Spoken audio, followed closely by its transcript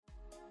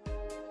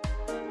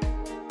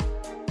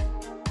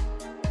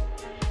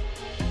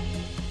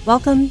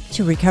Welcome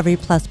to Recovery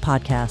Plus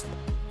Podcast.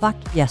 Fuck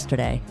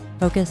yesterday,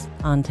 focus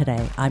on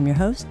today. I'm your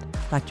host,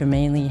 Dr.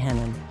 May Lee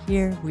Hannon.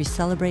 Here we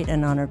celebrate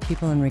and honor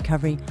people in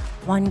recovery,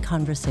 one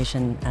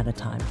conversation at a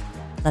time.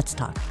 Let's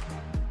talk.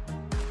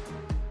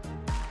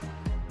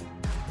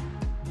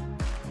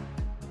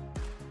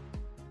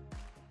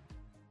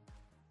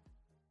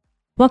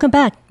 Welcome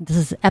back. This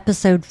is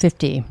episode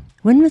 50.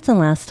 When was the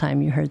last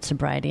time you heard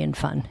sobriety and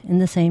fun in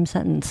the same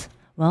sentence?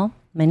 Well,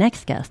 my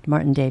next guest,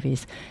 Martyn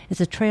Davies,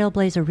 is a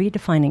trailblazer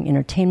redefining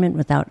entertainment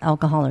without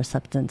alcohol or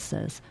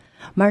substances.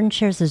 Martyn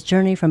shares his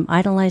journey from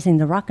idolizing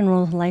the rock and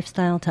roll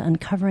lifestyle to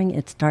uncovering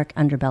its dark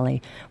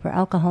underbelly, where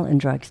alcohol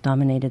and drugs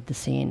dominated the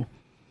scene.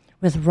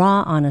 With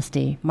raw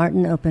honesty,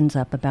 Martyn opens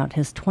up about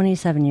his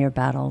 27-year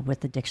battle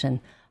with addiction,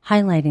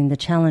 highlighting the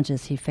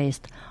challenges he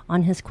faced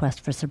on his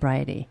quest for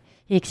sobriety.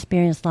 He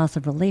experienced loss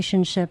of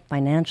relationship,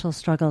 financial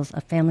struggles,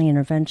 a family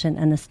intervention,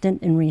 and a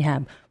stint in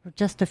rehab were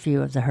just a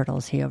few of the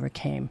hurdles he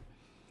overcame.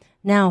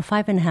 Now,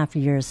 5.5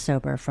 years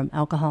sober from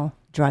alcohol,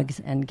 drugs,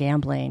 and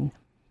gambling,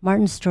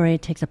 Martyn's story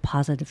takes a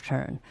positive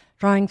turn.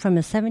 Drawing from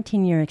his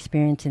 17-year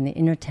experience in the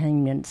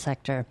entertainment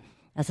sector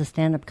as a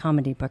stand-up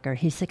comedy booker,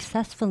 he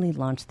successfully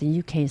launched the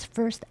UK's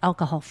first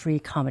alcohol-free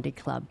comedy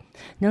club,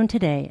 known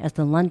today as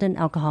the London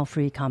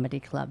Alcohol-Free Comedy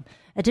Club.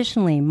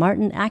 Additionally,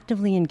 Martyn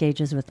actively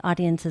engages with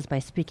audiences by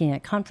speaking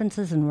at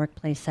conferences and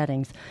workplace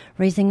settings,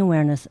 raising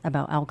awareness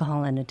about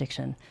alcohol and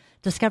addiction.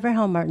 Discover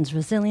how Martyn's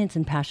resilience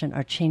and passion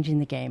are changing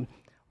the game,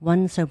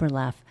 one sober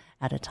laugh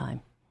at a time.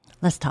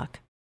 Let's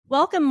talk.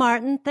 Welcome,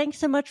 Martyn. Thanks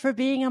so much for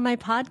being on my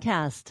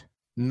podcast.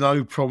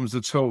 No problems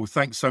at all.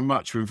 Thanks so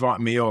much for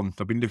inviting me on.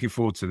 I've been looking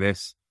forward to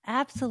this.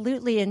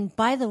 Absolutely. And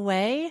by the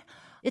way,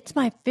 it's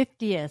my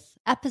 50th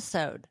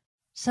episode.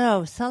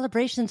 So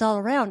celebrations all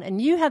around.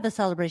 And you have a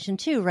celebration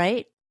too,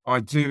 right? I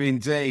do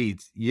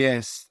indeed.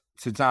 Yes.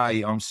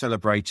 Today I'm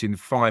celebrating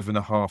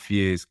 5.5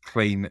 years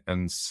clean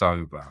and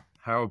sober.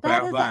 How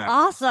about that? That is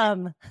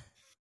awesome.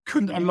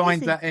 Couldn't have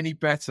lined that any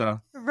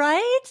better.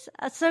 Right?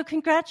 So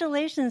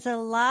congratulations. A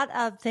lot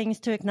of things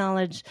to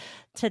acknowledge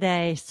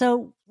today.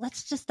 So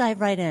let's just dive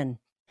right in.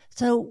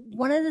 So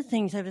one of the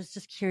things I was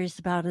just curious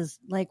about is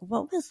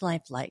what was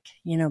life like,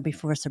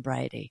 before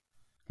sobriety?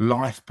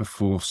 Life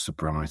before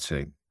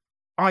sobriety.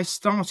 I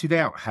started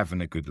out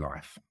having a good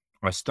life.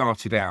 I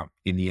started out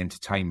in the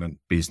entertainment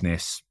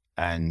business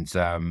and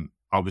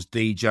I was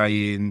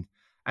DJing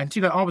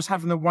and, I was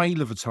having a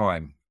whale of a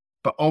time.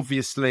 But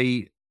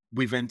obviously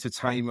with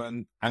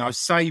entertainment, and I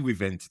say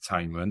with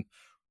entertainment,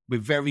 we're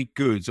very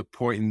good at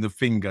pointing the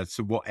finger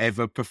to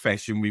whatever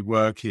profession we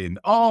work in.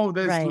 Oh,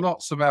 there's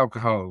lots of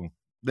alcohol.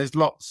 There's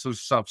lots of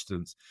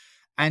substance.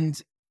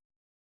 And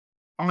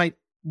I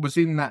was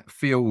in that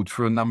field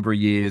for a number of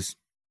years.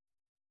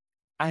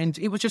 And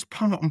it was just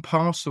part and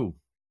parcel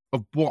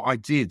of what I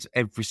did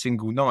every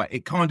single night.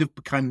 It kind of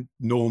became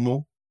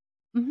normal.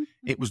 Mm-hmm.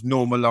 It was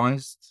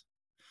normalized.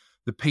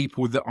 The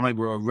people that I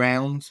were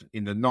around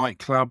in the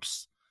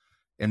nightclubs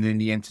and in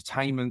the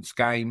entertainment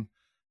game,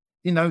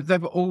 they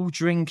were all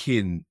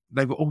drinking.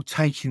 They were all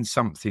taking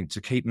something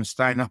to keep them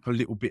staying up a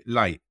little bit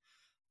late.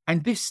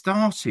 And this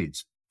started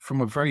from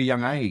a very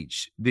young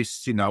age.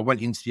 I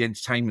went into the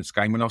entertainment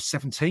game when I was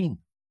 17.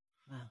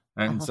 Wow.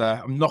 And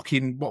I'm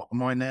knocking, what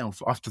am I now?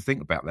 I have to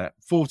think about that.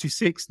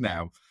 46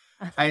 now.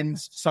 And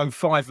so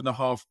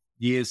 5.5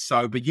 years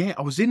sober. Yeah,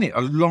 I was in it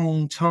a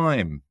long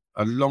time.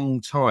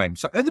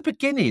 So at the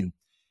beginning,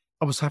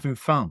 I was having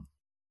fun.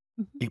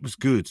 Mm-hmm. It was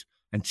good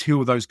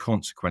until those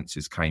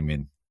consequences came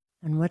in.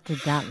 And what did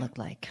that look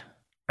like?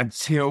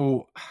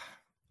 Until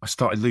I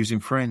started losing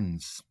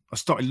friends. I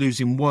started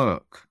losing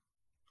work.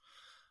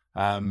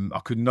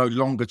 I could no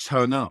longer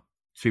turn up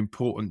to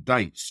important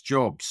dates,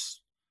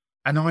 jobs.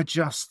 And I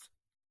just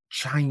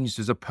changed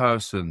as a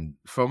person.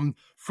 From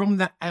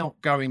that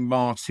outgoing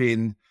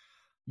Martyn,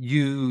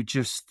 I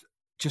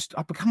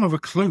become a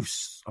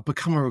recluse.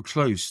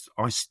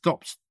 I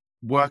stopped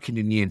working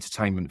in the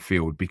entertainment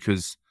field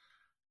because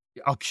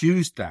I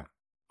accused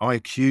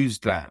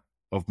that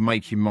of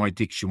making my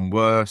addiction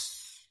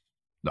worse,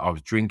 that I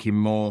was drinking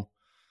more.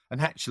 And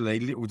actually,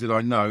 little did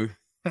I know,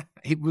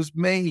 it was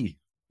me.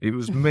 It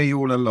was me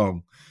all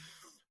along.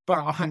 But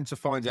I had to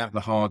find out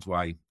the hard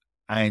way.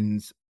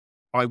 And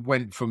I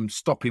went from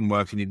stopping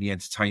working in the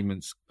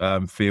entertainment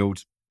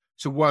field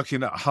to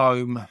working at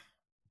home,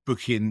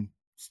 booking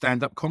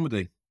stand-up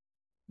comedy,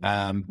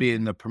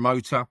 being a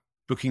promoter,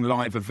 booking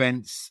live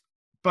events.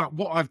 But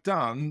what I've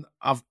done,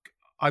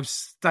 I've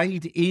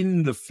stayed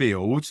in the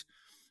field,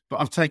 but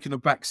I've taken a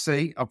back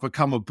seat. I've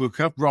become a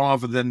booker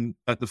rather than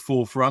at the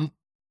forefront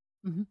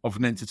of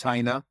an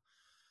entertainer.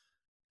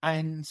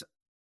 And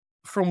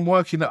from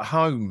working at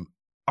home,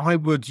 I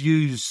would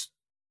use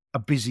a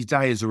busy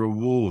day as a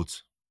reward.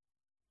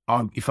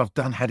 If I've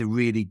had a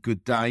really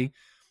good day,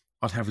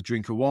 I'd have a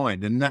drink of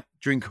wine, and that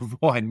drink of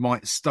wine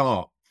might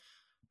start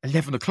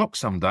 11 o'clock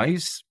some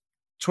days,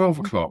 12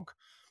 o'clock.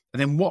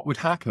 And then what would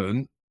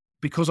happen,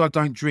 because I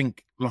don't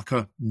drink like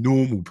a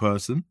normal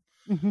person,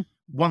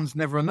 one's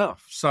never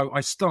enough. So I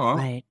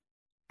start,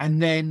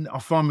 and then I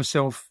find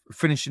myself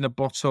finishing a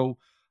bottle.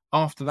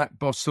 After that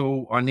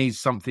bottle, I need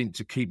something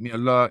to keep me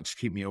alert, to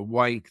keep me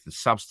awake. The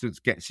substance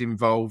gets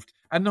involved.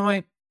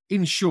 And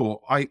in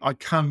short, I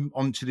come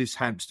onto this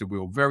hamster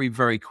wheel very,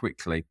 very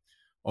quickly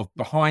of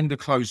behind the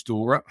closed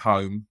door at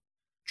home,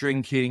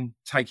 drinking,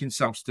 taking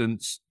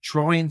substance,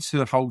 trying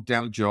to hold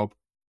down a job,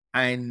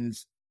 and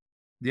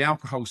the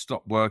alcohol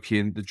stopped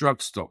working, the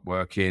drugs stopped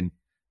working,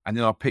 and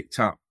then I picked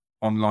up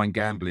online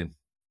gambling,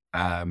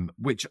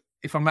 which,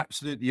 if I'm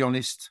absolutely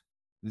honest,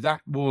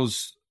 that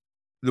was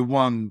the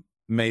one,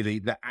 maybe,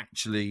 that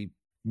actually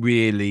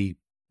really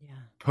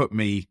put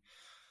me,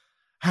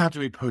 how do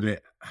we put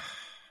it,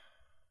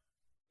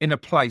 in a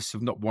place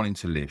of not wanting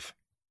to live.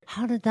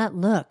 How did that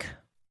look?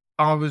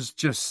 I was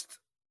just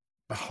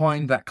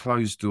behind that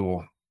closed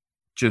door,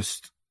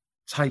 just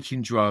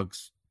taking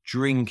drugs,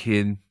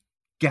 drinking,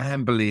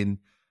 gambling,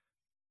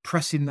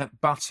 pressing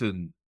that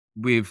button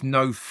with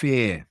no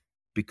fear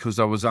because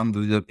I was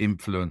under the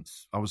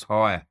influence. I was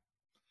high.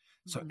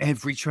 So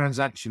every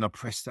transaction I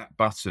pressed that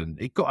button,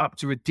 it got up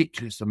to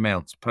ridiculous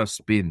amounts per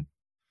spin.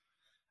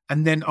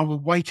 And then I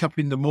would wake up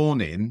in the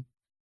morning,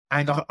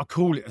 and I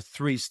call it a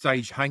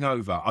 3-stage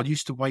hangover. I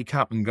used to wake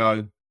up and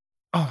go,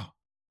 oh,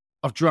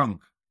 I've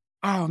drunk.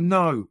 Oh,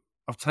 no,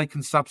 I've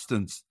taken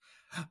substance.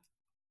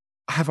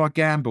 Have I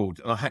gambled?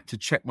 And I had to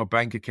check my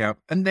bank account,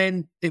 and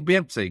then it'd be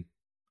empty.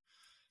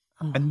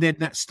 Oh. And then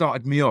that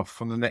started me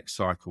off on the next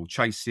cycle,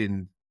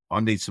 chasing, I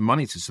need some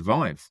money to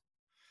survive.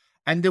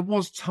 And there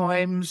was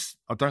times,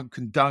 I don't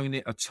condone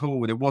it at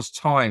all, there was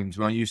times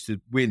when I used to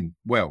win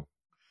well.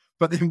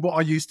 But then what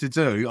I used to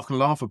do, I can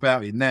laugh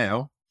about it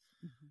now,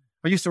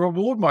 I used to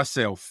reward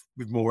myself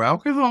with more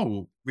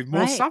alcohol, with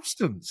more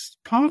substance,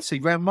 party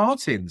around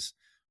Martyn's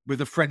with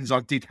the friends I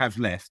did have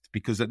left,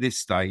 because at this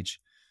stage,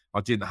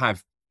 I didn't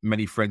have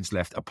many friends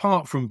left,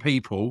 apart from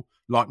people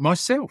like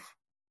myself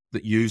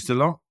that used a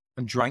lot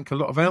and drank a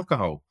lot of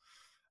alcohol.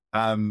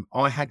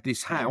 I had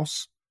this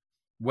house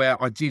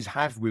where I did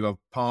have with a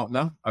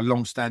partner, a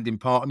long-standing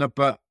partner,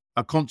 but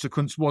a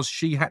consequence was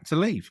she had to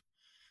leave.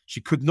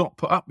 She could not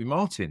put up with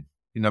Martyn.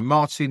 You know,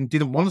 Martyn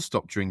didn't want to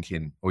stop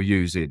drinking or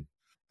using.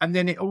 And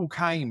then it all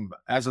came,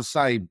 as I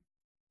say,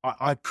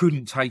 I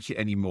couldn't take it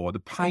anymore. The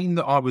pain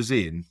that I was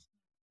in,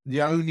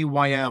 the only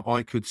way out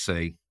I could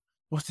see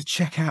was to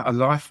check out a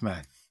life,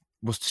 man,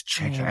 was to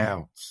check it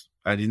out.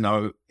 And, you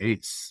know,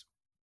 it's,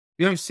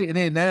 you know, sitting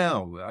here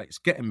now, it's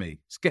getting me.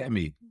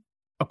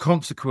 A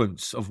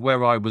consequence of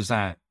where I was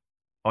at,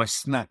 I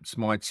snapped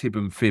my tib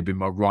and fib in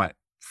my right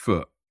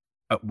foot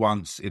at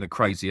once in a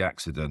crazy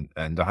accident,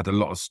 and I had a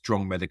lot of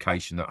strong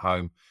medication at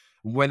home.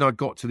 When I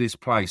got to this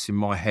place in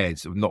my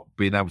head of not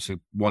being able to,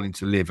 wanting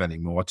to live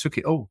anymore, I took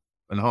it all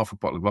and half a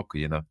bottle of vodka,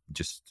 you know,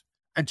 just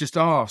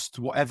asked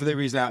whatever there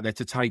is out there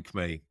to take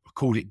me. I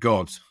called it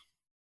God.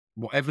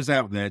 Whatever's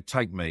out there,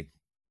 take me.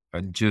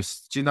 And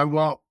just, do you know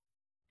what?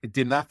 It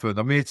didn't happen.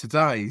 I'm here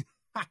today.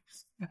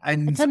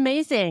 And it's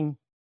amazing.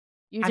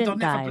 You didn't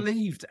die. I never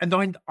believed.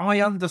 And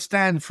I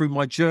understand through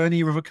my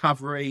journey of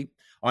recovery.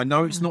 I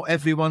know it's not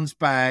everyone's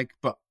bag,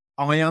 but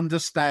I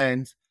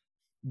understand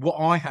what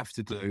I have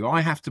to do.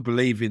 I have to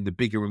believe in the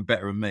bigger and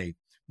better in me.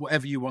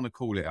 Whatever you want to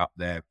call it up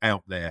there,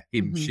 out there,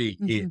 him, she,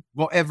 it,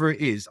 whatever it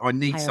is, I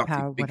need higher something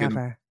power, bigger.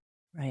 whatever.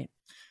 Right.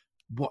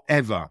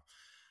 Whatever.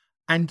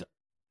 And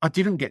I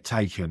didn't get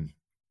taken.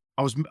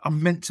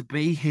 I'm meant to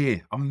be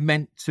here. I'm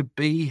meant to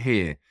be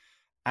here.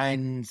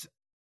 And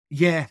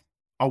yeah,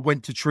 I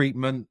went to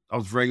treatment. I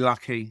was very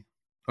lucky.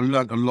 I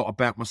learned a lot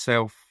about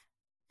myself.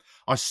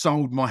 I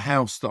sold my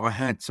house that I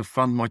had to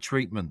fund my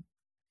treatment.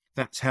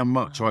 That's how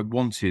much I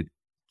wanted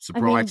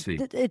sobriety.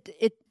 I mean,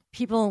 it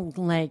people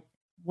like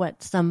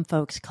what some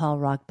folks call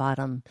rock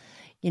bottom,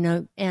 you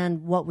know,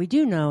 and what we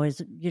do know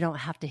is you don't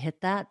have to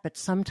hit that, but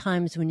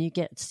sometimes when you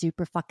get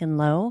super fucking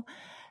low,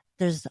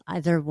 there's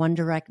either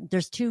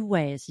there's two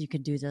ways you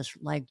could do this.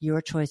 Like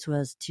your choice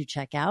was to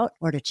check out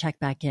or to check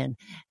back in,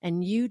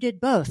 and you did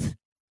both.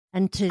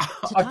 And to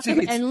talk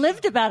and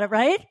lived about it,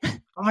 right?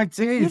 I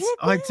did.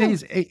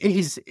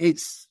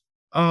 It's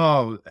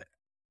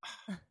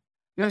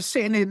you know,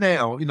 sitting here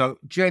now, you know,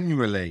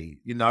 generally,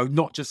 you know,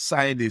 not just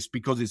saying this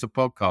because it's a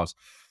podcast,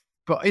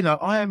 but, you know,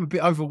 I am a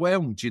bit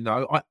overwhelmed, you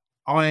know.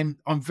 I'm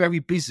very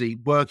busy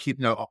working,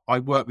 you know, I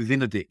work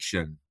within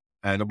addiction,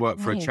 and I work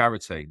for a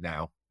charity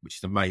now, which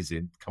is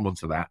amazing. Come on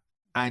to that.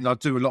 And I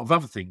do a lot of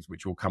other things,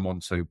 which we'll come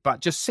on to.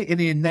 But just sitting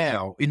here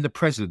now, in the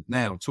present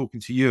now, talking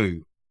to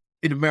you,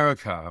 in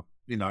America,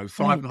 you know,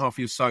 5.5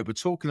 years sober,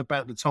 talking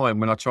about the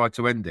time when I tried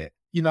to end it.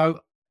 You know,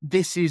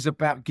 this is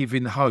about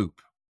giving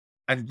hope.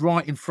 And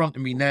right in front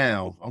of me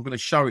now, I'm going to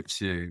show it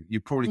to you. You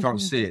probably can't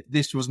see it.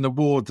 This was an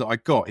award that I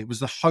got. It was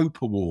the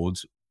Hope Award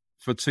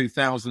for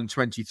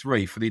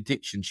 2023 for the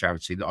addiction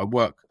charity that I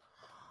work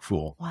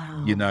for.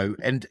 Wow. You know,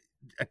 and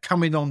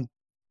coming on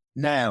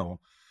now,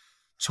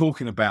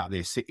 talking about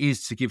this, it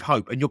is to give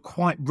hope. And you're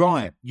quite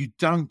right. You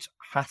don't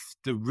have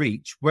to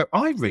reach where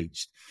I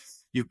reached.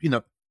 You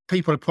know,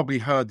 people have probably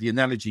heard the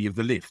analogy of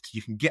the lift.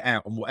 You can get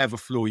out on whatever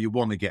floor you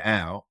want to get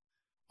out.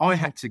 I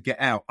had to get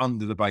out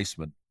under the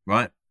basement,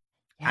 right?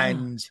 Yeah.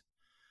 And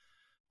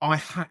I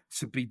had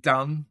to be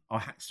done. I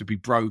had to be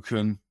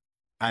broken.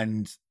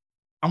 And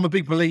I'm a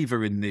big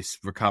believer in this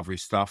recovery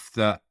stuff,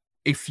 that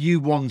if you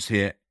want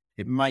it,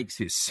 it makes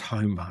it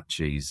so much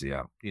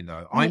easier. You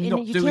know, I'm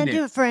not you doing can't it.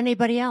 do it for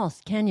anybody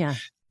else, can you?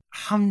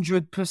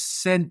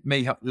 100%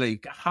 me, Lee,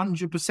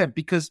 100%.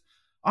 Because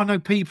I know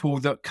people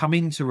that come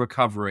into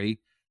recovery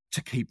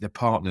to keep their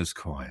partners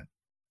quiet,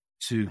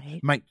 to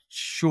make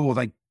sure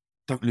they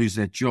don't lose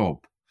their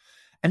job.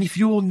 And if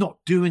you're not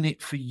doing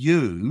it for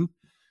you,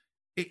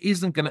 it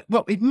isn't going to,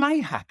 well, it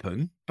may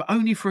happen, but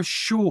only for a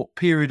short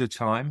period of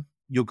time.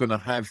 You're going to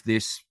have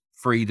this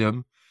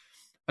freedom.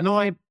 And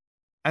I,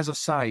 as I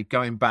say,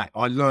 going back,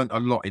 I learned a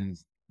lot in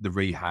the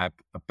rehab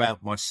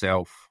about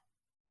myself.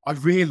 I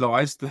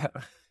realised that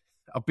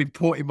I've been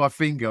pointing my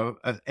finger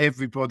at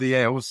everybody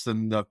else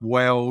and the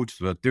world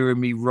for doing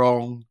me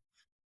wrong.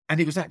 And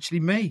it was actually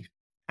me.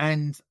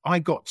 And I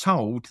got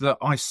told that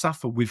I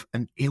suffer with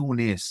an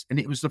illness. And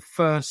it was the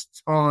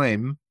first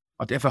time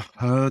I'd ever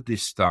heard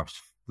this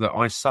stuff, that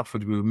I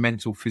suffered with a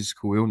mental,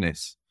 physical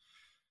illness.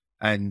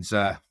 And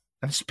a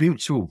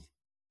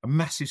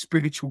massive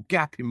spiritual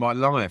gap in my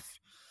life.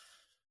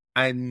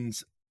 And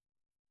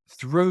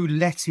through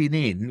letting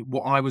in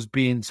what I was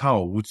being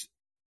told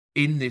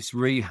in this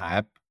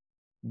rehab,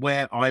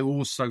 where I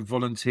also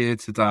volunteer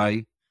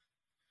today,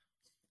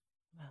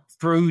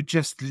 through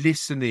just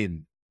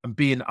listening and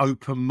being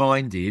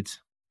open-minded,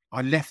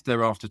 I left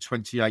there after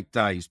 28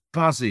 days,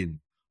 buzzing,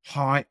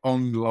 high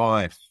on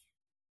life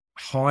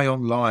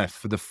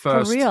for the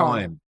first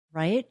time.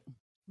 Right?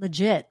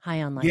 Legit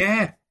high on life.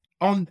 Yeah.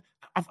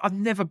 I've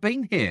never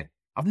been here.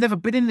 I've never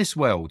been in this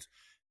world.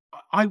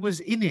 I was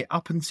in it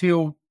up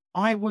until,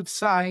 I would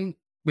say,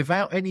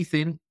 without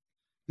anything,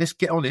 let's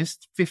get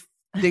honest,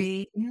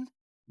 15,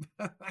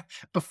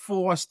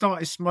 before I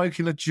started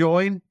smoking a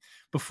joint,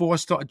 before I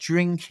started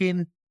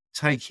drinking,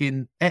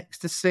 taking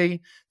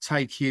ecstasy,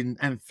 taking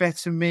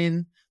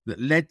amphetamine that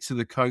led to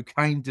the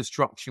cocaine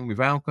destruction with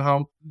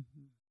alcohol.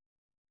 Mm-hmm.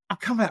 I'd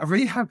come out of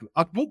rehab,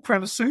 I'd walk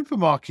around a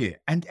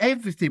supermarket and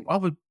everything,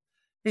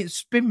 it'd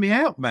spin me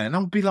out, man.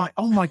 I'd be like,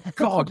 oh my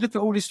God, look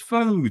at all this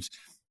food.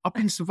 I've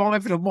been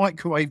surviving on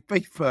microwave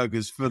beef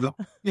burgers for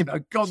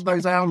God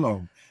knows how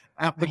long,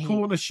 out the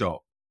corner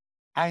shop.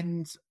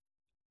 And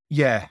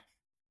yeah,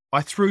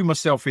 I threw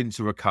myself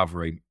into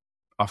recovery.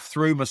 I'd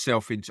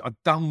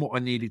done what I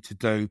needed to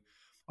do.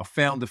 I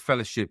found the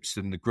fellowships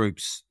and the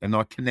groups, and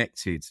I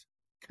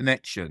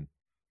connection,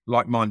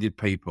 like-minded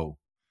people.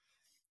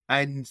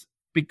 And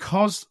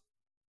because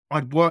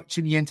I'd worked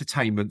in the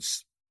entertainment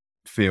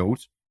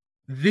field,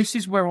 this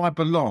is where I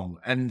belong.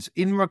 And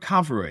in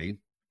recovery,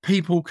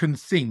 people can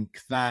think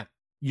that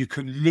you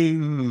can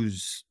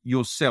lose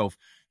yourself.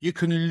 You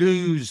can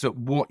lose at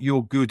what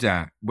you're good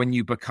at when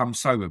you become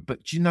sober.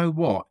 But do you know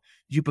what?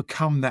 You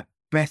become that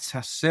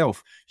better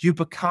self. You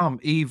become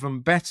even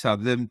better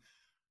than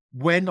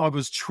when I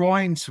was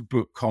trying to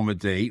book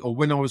comedy or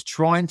when I was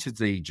trying to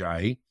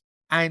DJ.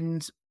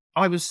 And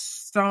I was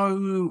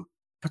so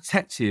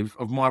protective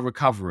of my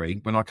recovery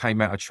when I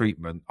came out of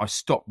treatment. I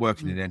stopped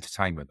working in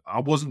entertainment. I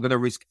wasn't going to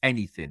risk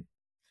anything.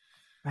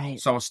 Right.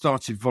 So I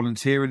started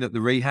volunteering at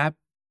the rehab.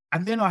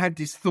 And then I had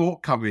this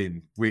thought come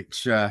in,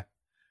 which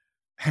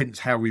hence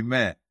how we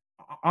met.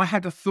 I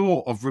had a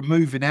thought of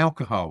removing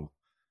alcohol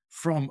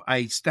from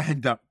a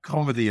stand-up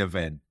comedy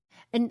event.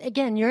 And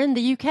again, you're in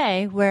the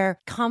UK where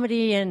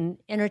comedy and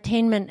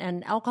entertainment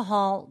and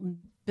alcohol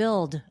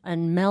build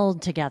and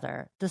meld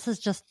together. This is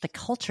just the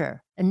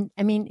culture. And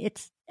I mean,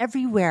 it's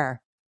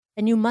everywhere.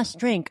 And you must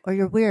drink or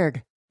you're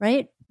weird,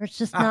 right? Or it's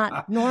just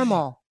not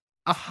normal.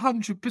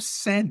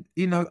 100%.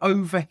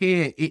 Over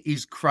here, it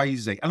is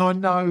crazy. And I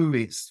know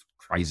it's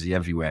crazy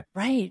everywhere.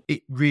 Right.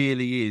 It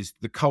really is,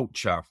 the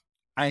culture.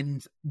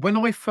 And when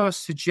I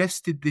first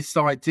suggested this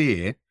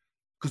idea,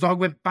 because I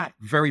went back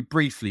very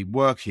briefly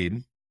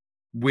working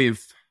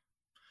with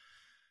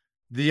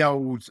the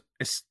old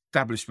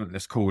establishment,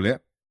 let's call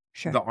it,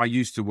 that I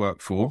used to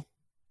work for,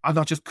 and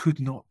I just could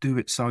not do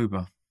it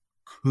sober.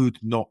 Could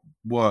not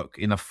work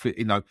in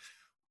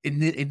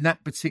that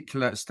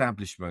particular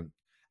establishment.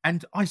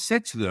 And I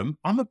said to them,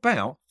 I'm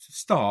about to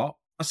start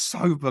a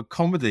sober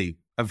comedy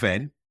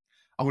event.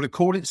 I'm going to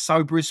call it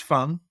Sober is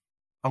Fun.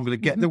 I'm going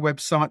to get the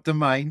website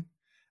domain.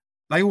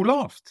 They all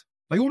laughed.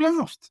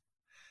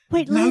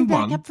 Wait, let me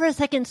back up for a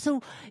second.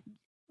 So,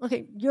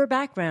 okay, your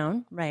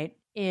background, right,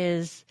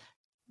 is,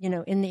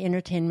 in the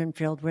entertainment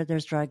field where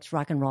there's drugs,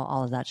 rock and roll,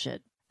 all of that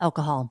shit,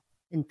 alcohol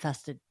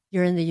infested.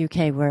 You're in the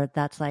UK where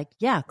that's like,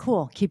 yeah,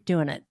 cool, keep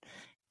doing it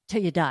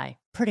till you die,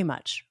 pretty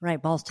much,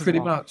 right? Balls to the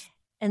wall. Pretty much.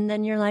 And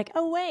then you're like,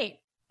 oh, wait,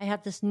 I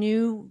have this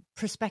new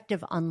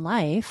perspective on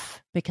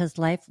life because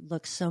life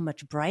looks so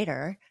much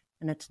brighter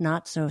and it's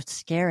not so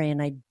scary.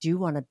 And I do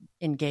want to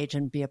engage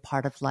and be a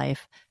part of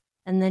life.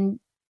 And then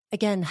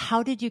again,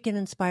 how did you get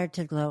inspired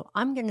to go,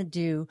 I'm going to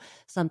do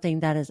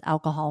something that is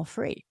alcohol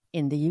free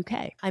in the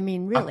UK? I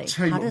mean, really, I'll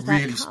tell you what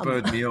really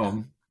spurred me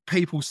on.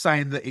 People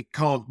saying that it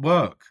can't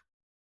work.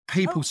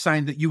 People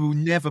saying that you will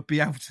never be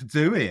able to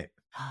do it.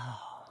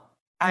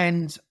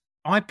 And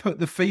I put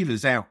the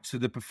feelers out to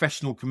the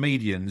professional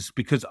comedians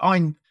because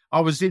I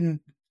was in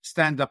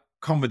stand-up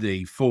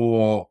comedy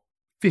for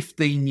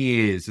 15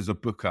 years as a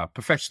booker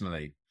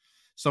professionally.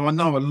 So I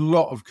know a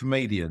lot of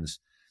comedians,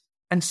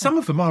 and some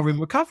of them are in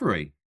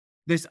recovery.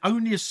 There's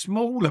only a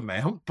small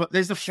amount, but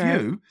there's a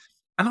few.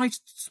 And I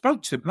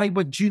spoke to them. They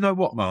went, do you know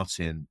what,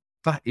 Martyn?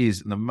 That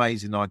is an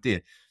amazing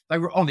idea. They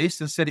were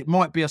honest and said it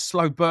might be a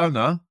slow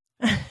burner,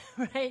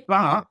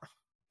 right?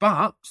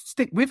 But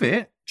stick with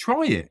it,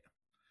 try it.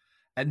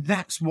 And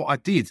that's what I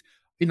did.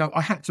 You know,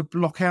 I had to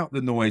block out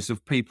the noise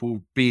of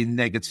people being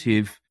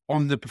negative.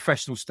 On the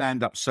professional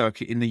stand-up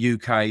circuit in the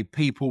UK,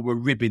 people were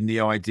ribbing the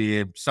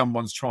idea.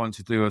 Someone's trying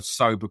to do a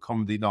sober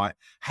comedy night.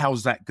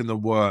 How's that going to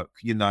work?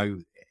 You know,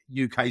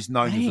 UK's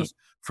known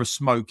for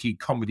smoky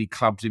comedy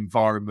clubs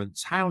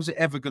environments. How's it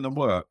ever going to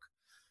work?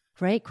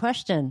 Great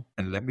question.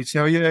 And let me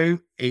tell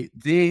you, it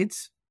did,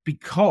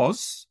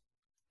 because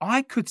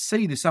I could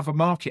see this other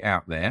market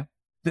out there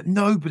that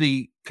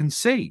nobody can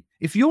see.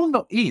 If you're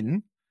not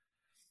in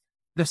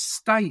the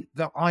state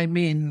that I'm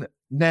in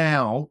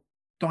now,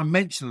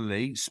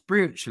 dimensionally,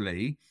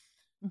 spiritually,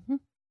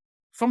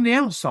 from the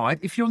outside,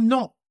 if you're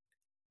not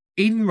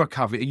in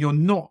recovery and you're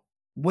not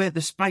where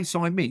the space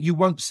I'm in, you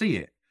won't see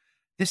it.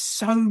 There's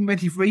so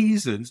many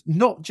reasons,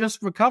 not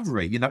just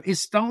recovery. You know, it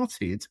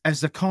started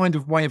as a kind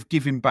of way of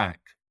giving back.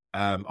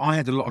 I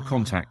had a lot of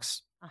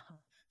contacts.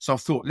 So I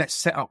thought, let's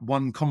set up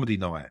one comedy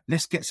night.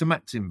 Let's get some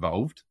acts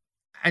involved.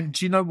 And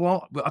do you know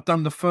what? I've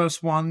done the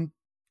first one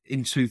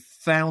in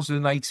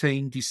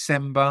 2018,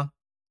 December,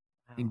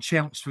 in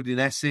Chelmsford in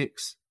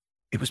Essex.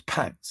 It was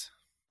packed.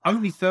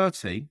 Only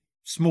 30,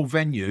 small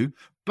venue.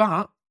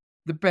 But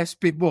the best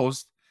bit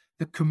was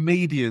the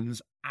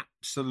comedians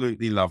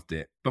absolutely loved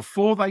it.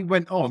 Before they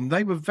went on,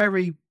 they were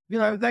very,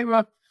 they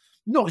were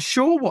not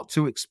sure what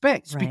to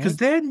expect, because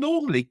they're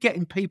normally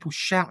getting people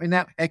shouting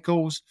out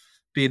heckles,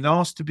 being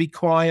asked to be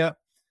quiet.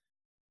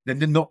 Then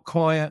they're not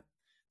quiet.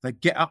 They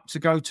get up to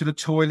go to the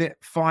toilet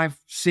 5,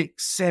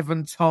 6,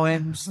 7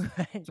 times,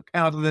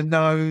 out of the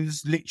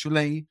nose,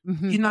 literally,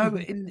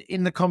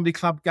 in the comedy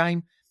club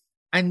game.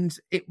 And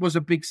it was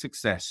a big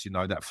success,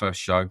 that first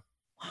show.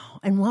 Wow.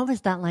 And what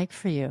was that like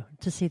for you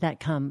to see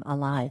that come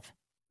alive?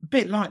 A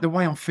bit like the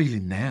way I'm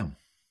feeling now.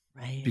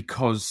 Right.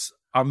 Because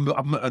I'm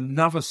at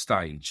another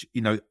stage,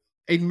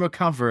 in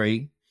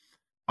recovery.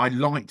 I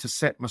like to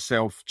set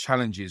myself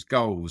challenges,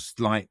 goals.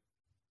 Like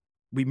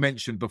we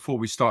mentioned before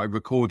we started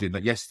recording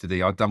that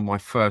yesterday I'd done my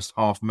first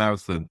half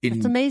marathon in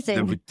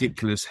the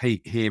ridiculous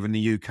heat here in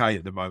the UK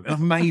at the moment. I've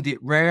made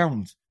it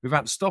round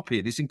without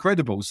stopping. It's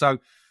incredible. So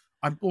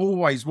I'm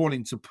always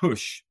wanting to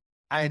push.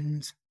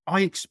 And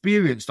I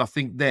experienced, I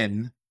think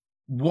then,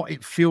 what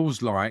it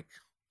feels like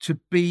to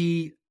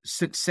be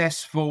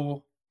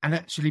successful and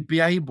actually be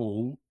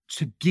able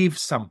to give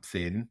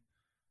something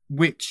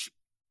which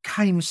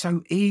came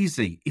so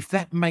easy, if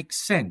that makes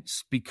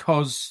sense,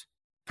 because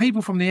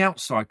people from the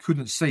outside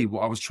couldn't see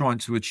what I was trying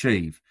to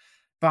achieve.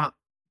 But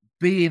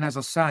being, as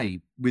I say,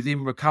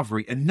 within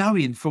recovery and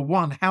knowing, for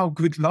one, how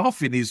good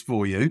laughing is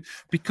for you,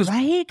 because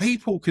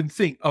people can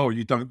think, oh,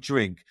 you don't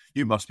drink,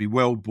 you must be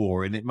well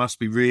boring, it must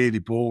be really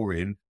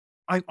boring.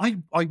 I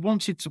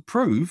wanted to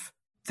prove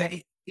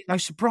that,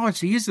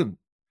 sobriety isn't.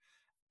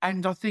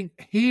 And I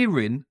think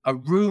hearing a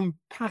room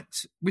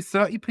packed with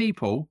 30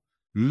 people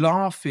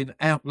laughing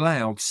out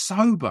loud,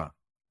 sober,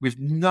 with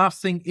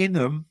nothing in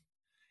them,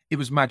 it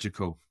was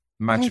magical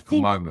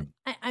moment.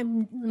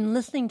 I'm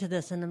listening to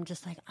this and I'm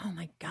just like, oh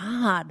my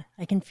God,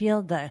 I can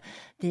feel the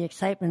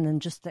excitement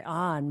and just the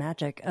awe and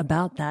magic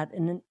about that.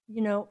 And,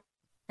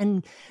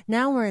 and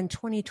now we're in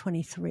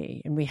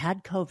 2023 and we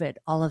had COVID,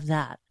 all of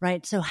that,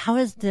 right? So how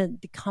has the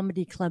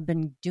comedy club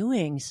been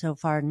doing so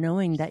far,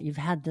 knowing that you've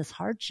had this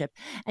hardship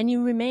and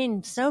you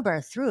remain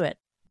sober through it?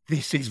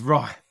 This is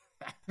right.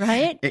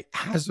 Right? It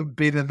hasn't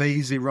been an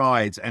easy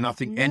ride. And I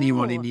think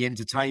anyone in the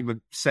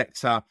entertainment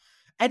sector,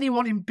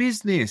 anyone in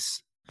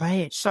business.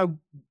 Right. So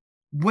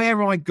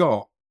where I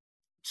got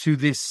to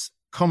this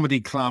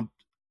comedy club,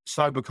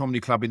 sober comedy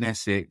club in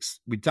Essex,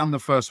 we'd done the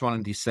first one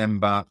in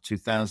December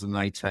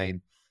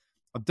 2018.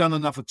 I've done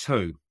another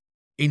 2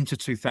 into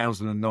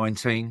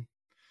 2019.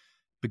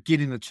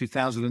 Beginning of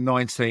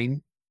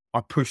 2019,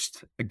 I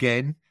pushed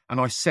again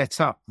and I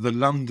set up the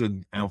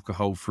London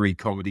alcohol-free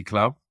comedy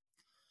club.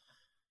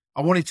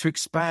 I wanted to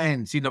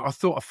expand. I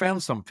thought I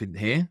found something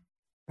here.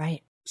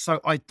 Right. So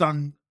I'd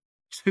done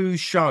 2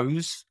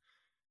 shows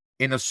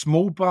in a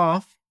small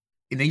bar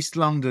in East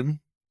London,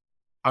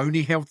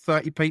 only held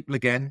 30 people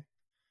again.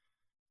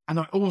 And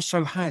I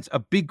also had a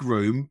big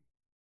room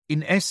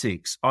in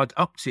Essex. I'd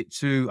upped it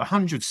to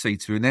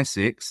 100-seater in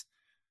Essex.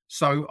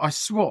 So I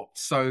swapped.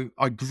 So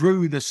I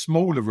grew the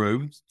smaller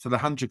room to the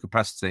 100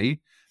 capacity.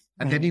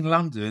 And then in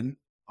London,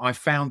 I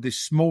found this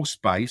small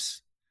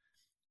space,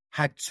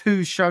 had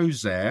 2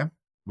 shows there,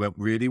 went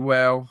really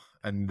well.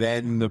 And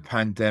then the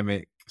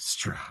pandemic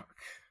struck.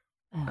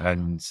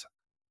 And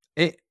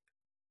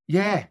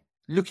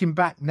looking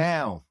back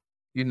now,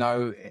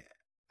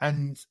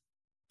 and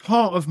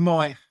part of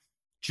my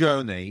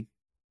journey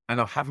and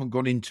I haven't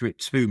gone into it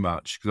too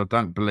much because I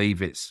don't believe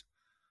it's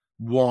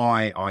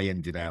why I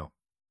ended out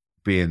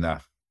being a,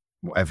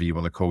 whatever you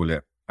want to call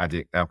it,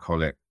 addict,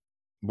 alcoholic,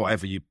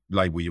 whatever you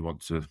label you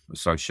want to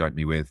associate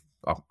me with.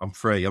 I'm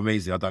free. I'm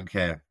easy. I don't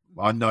care.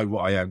 I know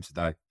what I am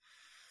today.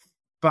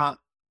 But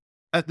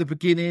at the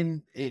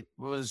beginning, it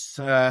was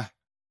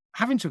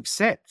having to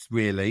accept,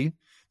 really,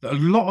 that a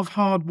lot of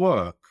hard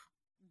work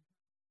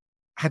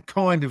had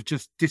kind of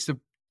just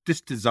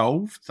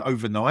dissolved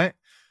overnight.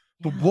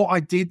 But what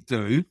I did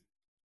do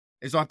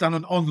is I'd done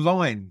an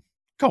online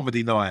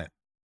comedy night.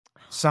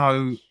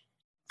 So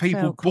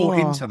people bought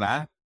into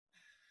that.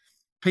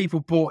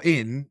 People bought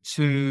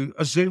into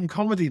a Zoom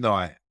comedy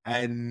night,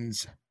 and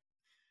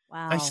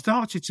they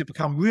started to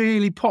become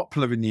really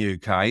popular in the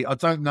UK. I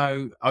don't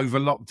know, over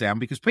lockdown,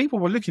 because people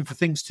were looking for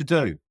things to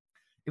do.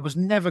 It was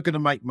never going to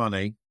make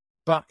money,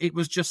 but it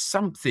was just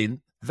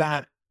something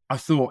that I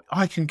thought,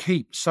 I can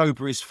keep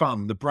Sober is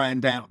Fun, the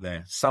brand, out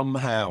there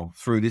somehow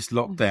through this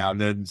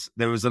lockdown. And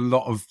there was a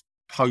lot of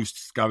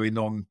posts going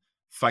on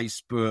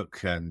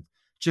Facebook and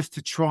just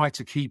to try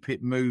to keep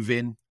it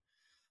moving.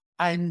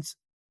 And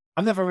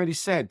I never really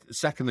said a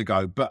second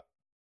ago, but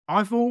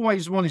I've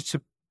always wanted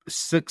to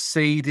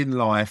succeed in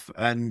life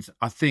and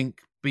I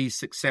think be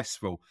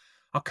successful.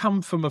 I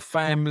come from a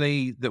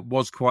family that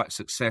was quite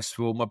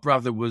successful. My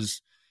brother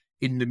was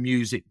in the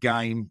music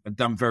game and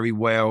done very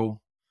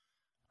well.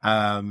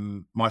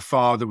 My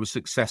father was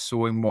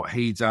successful in what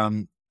he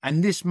done.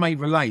 And this may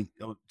relate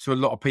to a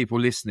lot of people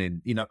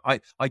listening. You know,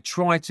 I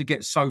tried to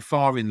get so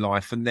far in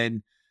life and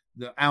then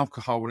the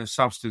alcohol and a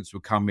substance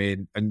would come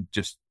in and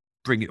just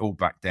bring it all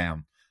back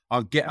down.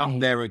 I'll get up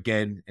there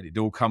again and it'd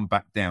all come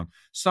back down.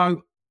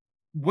 So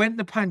when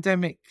the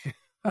pandemic,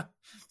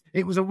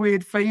 it was a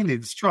weird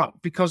feeling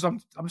struck because I'm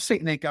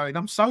sitting there going,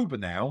 I'm sober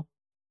now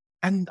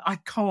and I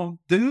can't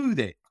do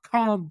it. I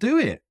can't do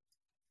it.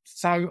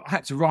 So I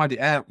had to ride it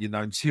out, you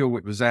know, until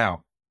it was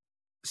out.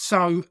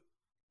 So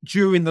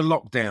during the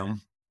lockdown,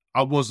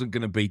 I wasn't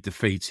going to be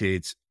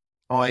defeated.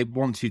 I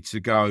wanted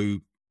to go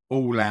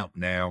all out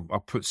now. I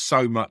put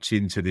so much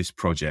into this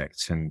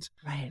project. And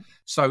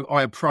so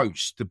I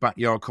approached the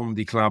Backyard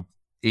Comedy Club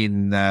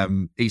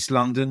in East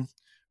London,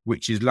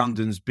 which is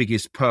London's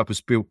biggest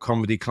purpose-built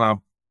comedy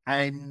club.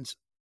 And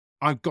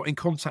I got in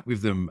contact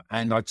with them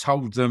and I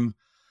told them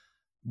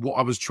what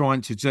I was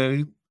trying to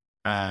do.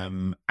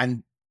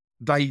 And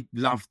they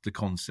loved the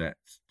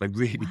concept. They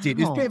really did.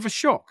 It was a bit of a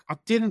shock. I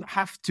didn't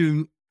have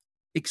to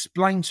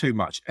explain too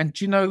much. And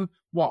do you know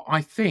what?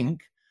 I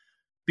think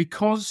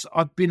because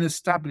I'd been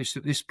established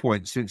at this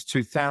point since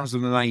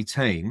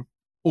 2018,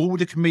 all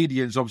the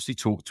comedians obviously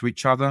talk to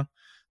each other.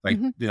 They,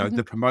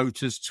 the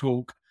promoters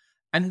talk.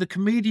 And the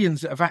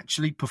comedians that have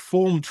actually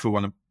performed for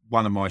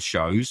one of my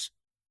shows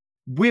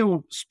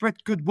will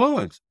spread good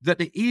word that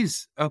it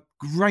is a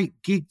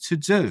great gig to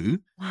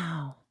do.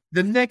 Wow.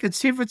 The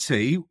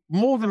negativity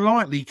more than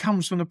likely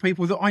comes from the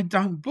people that I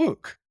don't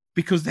book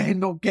because they're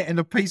not getting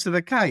a piece of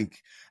the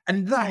cake.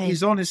 And that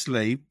is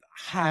honestly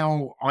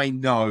how I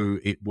know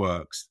it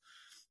works.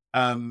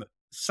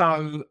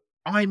 So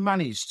I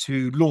managed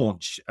to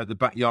launch at the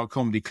Backyard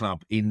Comedy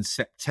Club in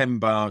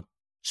September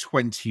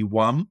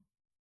 21.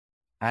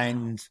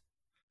 And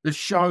the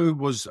show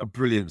was a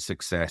brilliant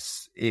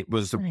success. It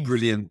was a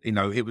brilliant,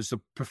 it was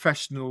a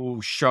professional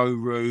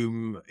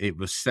showroom. It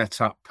was set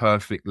up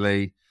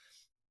perfectly.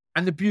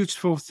 And the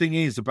beautiful thing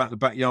is about the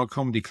Backyard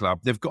Comedy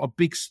Club, they've got a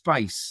big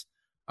space,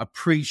 a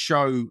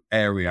pre-show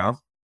area,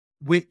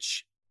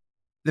 which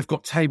they've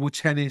got table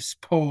tennis,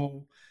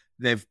 pool,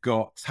 they've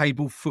got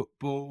table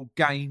football,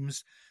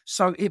 games.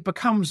 So it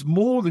becomes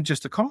more than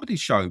just a comedy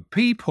show.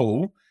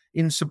 People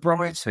in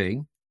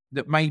sobriety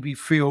that maybe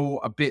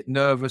feel a bit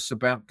nervous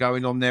about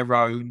going on their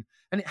own.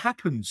 And it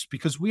happens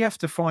because we have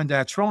to find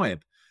our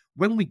tribe.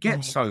 When we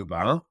get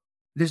sober,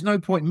 there's no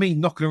point in me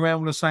knocking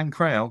around with the same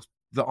crowd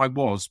that I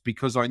was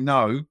because I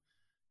know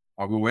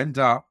I will end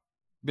up,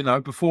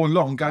 before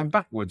long going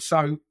backwards.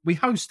 So we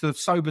host a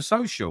sober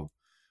social.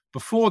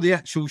 Before the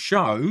actual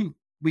show,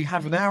 we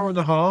have an hour and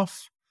a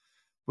half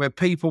where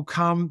people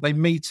come, they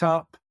meet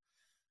up.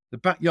 The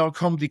Backyard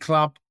Comedy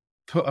Club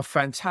put a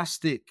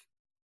fantastic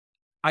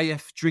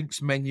AF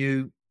drinks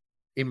menu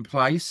in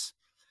place.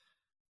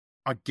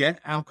 I get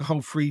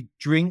alcohol-free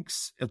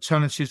drinks,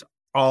 alternatives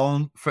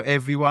aren't for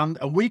everyone.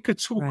 And we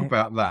could talk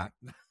about that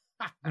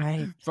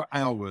for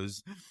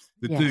hours.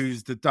 The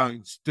do's, the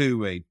don'ts, do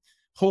we?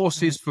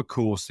 Horses for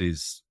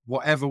courses,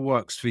 whatever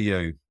works for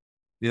you.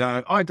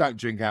 I don't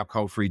drink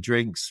alcohol-free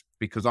drinks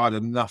because I had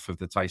enough of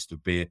the taste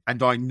of beer.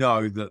 And I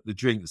know that the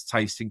drinks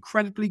taste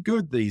incredibly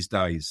good these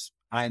days.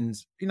 And,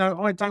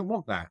 I don't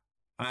want that.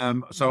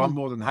 So I'm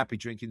more than happy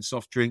drinking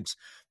soft drinks.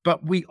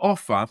 But we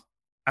offer,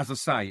 as I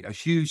say, a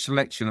huge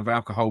selection of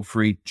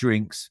alcohol-free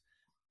drinks.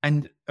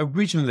 And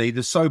originally,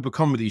 the sober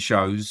comedy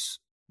shows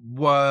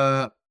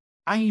were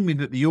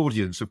aiming at the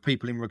audience of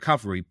people in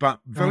recovery.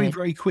 But very,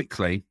 very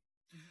quickly,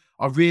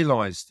 I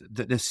realised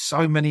that there's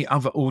so many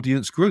other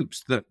audience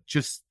groups that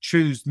just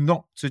choose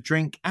not to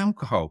drink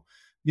alcohol.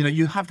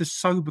 You have the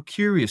sober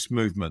curious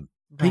movement.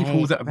 people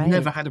Right, that have right,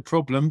 never had a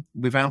problem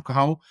with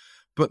alcohol,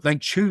 but they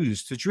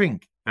choose to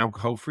drink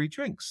alcohol-free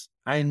drinks.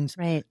 And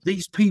right.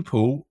 these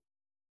people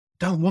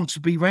don't want to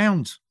be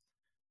round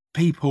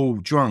people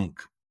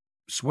drunk, Right.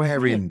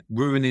 swearing,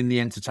 ruining the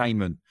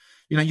entertainment.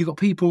 You've got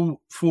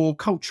people for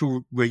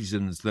cultural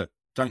reasons that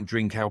don't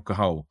drink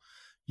alcohol.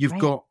 You've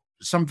Right. got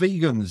some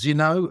vegans,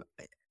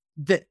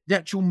 the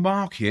actual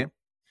market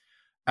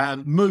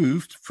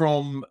moved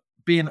from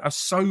being a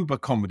sober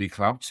comedy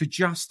club to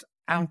just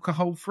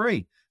alcohol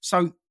free.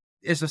 So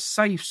there's a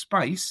safe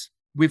space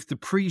with the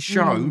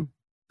pre-show Mm.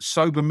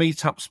 sober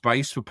meetup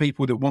space for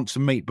people that want to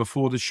meet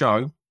before the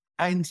show.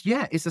 And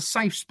yeah, it's a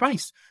safe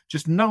space.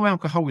 Just no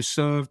alcohol is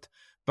served,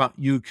 but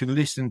you can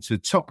listen to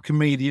top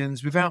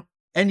comedians without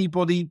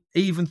anybody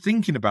even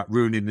thinking about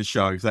ruining the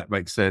show, if that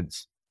makes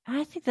sense.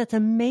 I think that's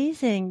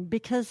amazing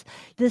because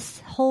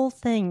this whole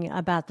thing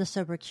about the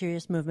sober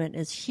curious movement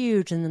is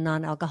huge in the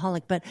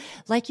non-alcoholic. But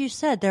like you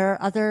said, there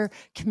are other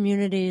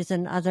communities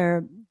and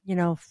other,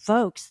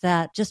 folks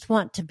that just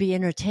want to be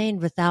entertained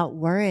without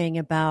worrying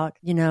about,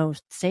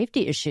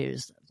 safety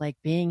issues like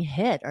being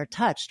hit or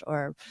touched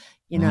or,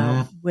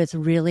 with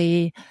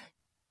really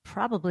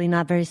probably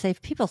not very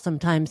safe people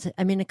sometimes.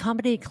 I mean, a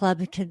comedy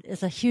club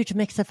is a huge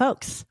mix of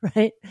folks,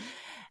 right?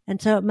 And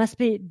so it must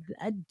be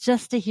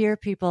just to hear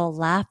people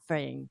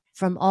laughing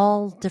from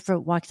all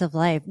different walks of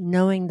life,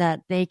 knowing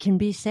that they can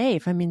be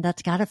safe. I mean,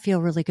 that's got to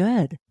feel really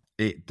good.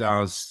 It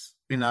does.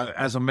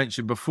 As I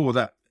mentioned before,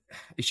 that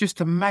it's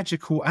just a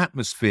magical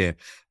atmosphere.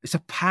 It's a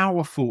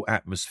powerful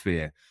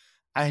atmosphere.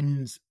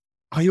 And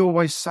I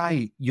always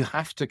say you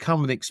have to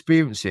come and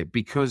experience it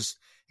because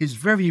it's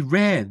very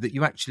rare that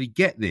you actually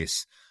get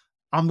this.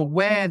 I'm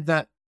aware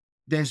that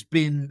there's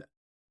been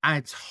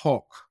ad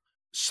hoc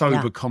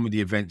sober comedy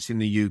events in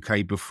the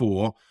UK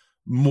before,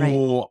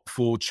 more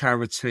for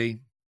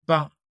charity.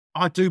 But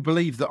I do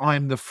believe that I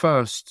am the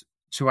first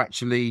to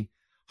actually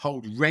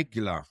hold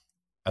regular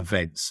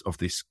events of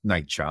this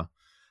nature.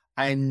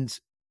 And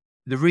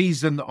the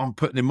reason that I'm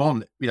putting them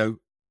on,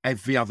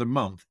 every other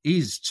month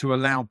is to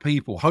allow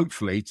people,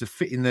 hopefully, to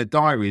fit in their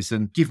diaries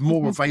and give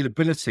more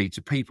availability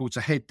to people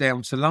to head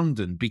down to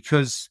London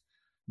because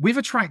we've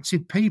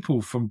attracted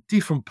people from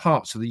different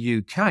parts of the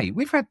UK.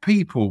 We've had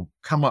people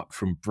come up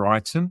from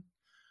Brighton.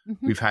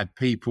 Mm-hmm. We've had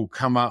people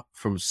come up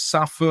from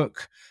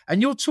Suffolk.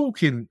 And you're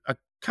talking a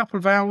couple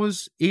of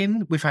hours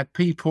in. We've had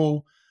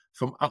people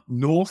from up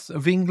north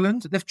of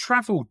England. They've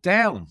travelled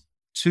down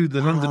to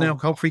the London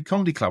Alcohol Free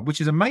Comedy Club,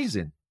 which is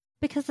amazing.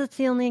 Because it's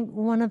the only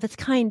one of its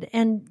kind.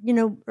 And,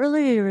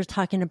 earlier you were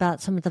talking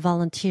about some of the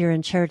volunteer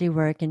and charity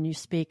work, and you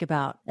speak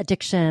about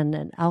addiction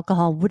and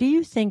alcohol. What do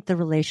you think the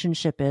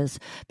relationship is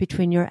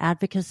between your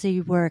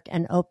advocacy work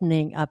and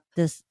opening up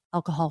this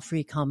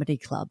alcohol-free comedy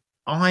club?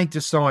 I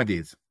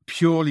decided,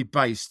 purely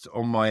based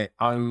on my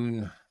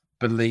own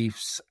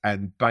beliefs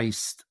and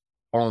based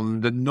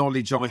on the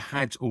knowledge I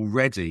had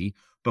already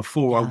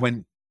before I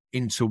went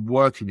into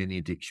working in the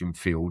addiction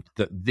field,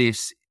 that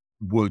this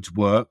would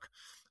work.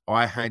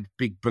 I had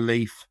big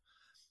belief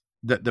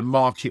that the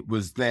market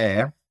was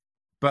there,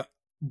 but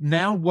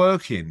now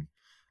working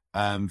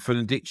for an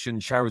addiction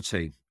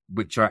charity,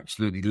 which I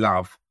absolutely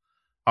love,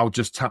 I'll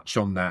just touch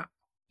on that.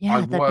 Yeah,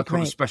 I work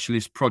on a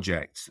specialist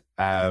project,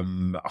 a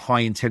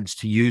high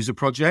intensity user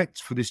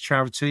project for this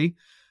charity.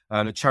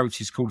 The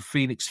charity is called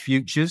Phoenix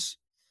Futures.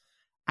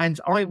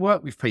 And I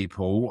work with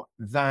people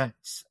that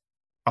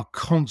are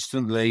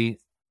constantly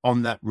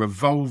on that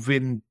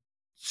revolving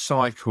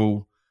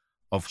cycle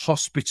of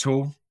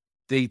hospital,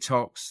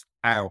 detox,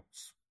 out,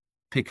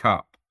 pick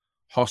up,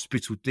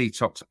 hospital,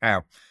 detox,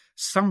 out.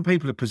 Some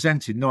people have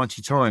presented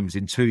 90 times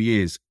in 2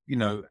 years,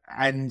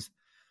 and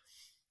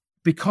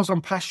because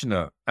I'm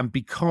passionate and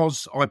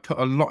because I put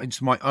a lot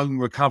into my own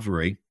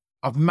recovery,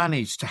 I've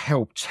managed to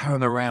help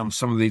turn around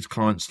some of these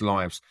clients'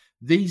 lives.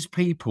 These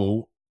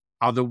people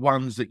are the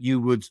ones that you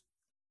would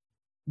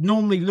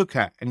normally look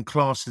at and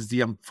class as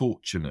the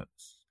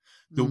unfortunates,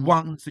 the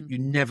ones that you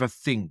never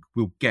think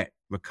will get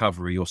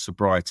recovery or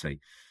sobriety.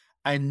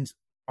 And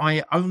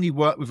I only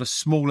work with a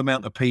small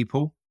amount of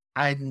people,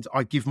 and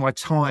I give my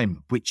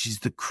time, which is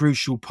the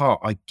crucial part.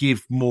 I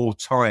give more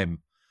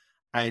time,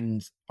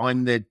 and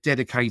I'm their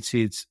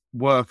dedicated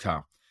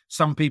worker.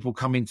 Some people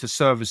come into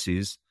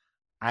services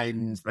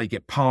and they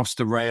get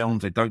passed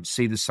around. They don't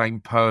see the same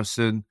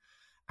person.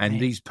 And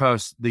these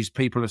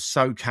people are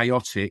so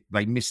chaotic,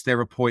 they miss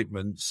their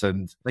appointments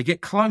and they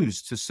get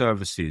closed to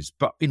services.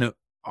 But,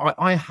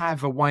 I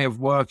have a way of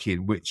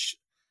working which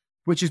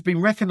has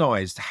been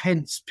recognised,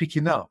 hence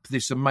picking up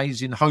this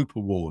amazing Hope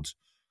Award.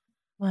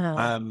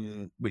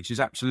 Wow. Which is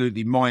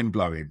absolutely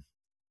mind-blowing.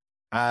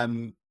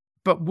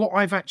 But what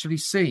I've actually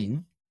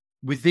seen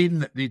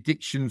within the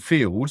addiction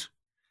field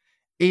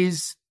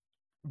is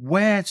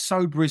where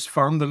Sober is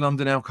Fun, the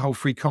London Alcohol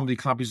Free Comedy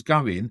Club, is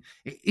going,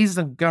 it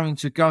isn't going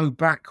to go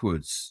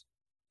backwards.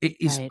 It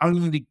is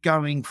only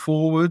going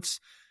forwards.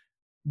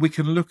 We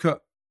can look at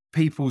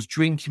people's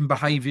drinking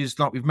behaviours,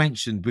 like we've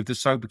mentioned with the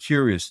Sober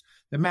Curious,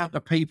 the amount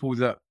of people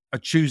that are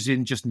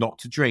choosing just not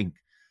to drink,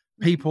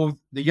 people,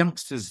 the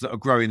youngsters that are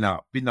growing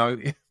up,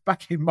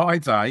 back in my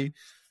day,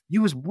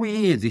 you was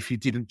weird if you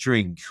didn't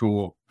drink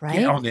or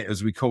get on it,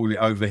 as we call it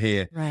over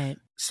here. Right.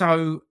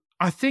 So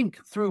I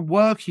think through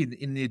working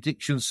in the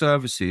addiction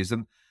services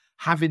and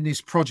having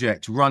this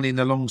project running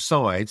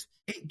alongside,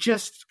 it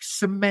just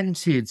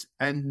cemented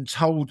and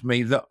told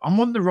me that I'm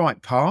on the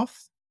right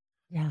path.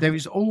 Yeah. There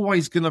is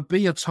always going to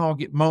be a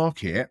target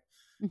market,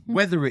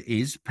 whether it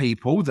is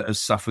people that have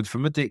suffered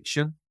from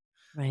addiction,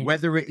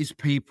 whether it is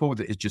people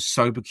that is just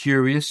sober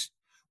curious,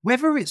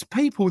 whether it's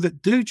people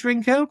that do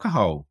drink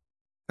alcohol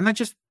and they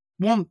just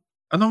want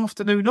an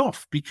afternoon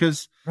off,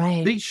 because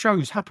these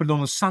shows happen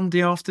on a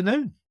Sunday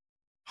afternoon,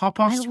 3:30.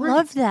 I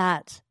love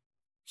that.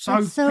 So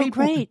people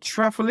great. can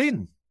travel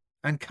in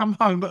and come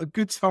home at a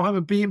good time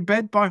and be in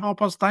bed by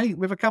 8:30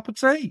 with a cup of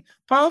tea.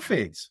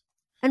 Perfect.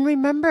 And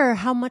remember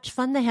how much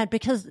fun they had,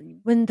 because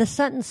when the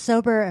sentence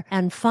sober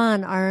and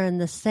fun are in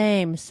the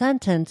same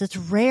sentence, it's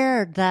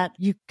rare that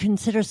you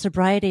consider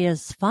sobriety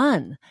as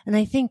fun. And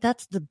I think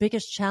that's the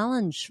biggest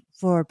challenge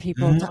for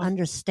people to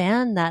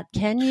understand that.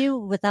 Can you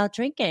without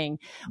drinking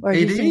or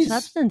using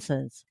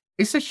substances?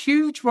 It's a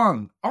huge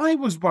one. I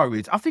was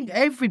worried. I think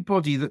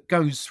everybody that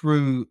goes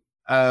through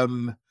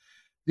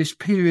this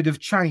period of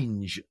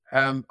change,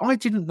 I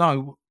didn't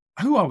know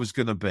who I was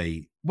going to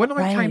be. When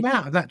I came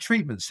out of that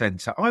treatment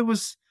centre, I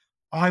was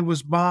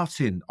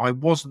Martyn. I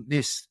wasn't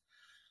this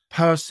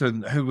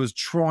person who was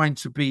trying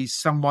to be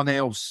someone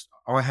else.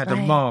 I had a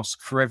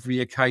mask for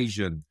every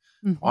occasion.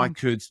 I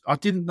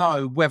didn't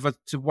know whether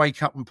to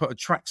wake up and put a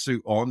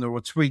tracksuit on or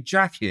a tweed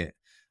jacket.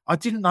 I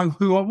didn't know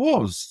who I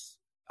was.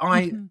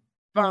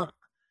 But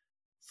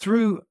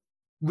through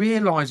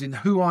realising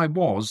who I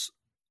was,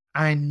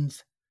 and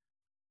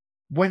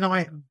when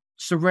I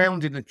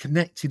surrounded and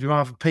connected with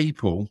other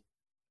people,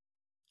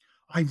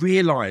 I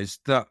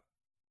realised that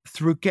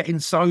through getting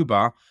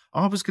sober,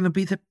 I was going to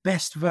be the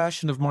best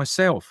version of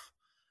myself.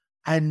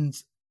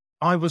 And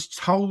I was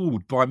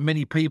told by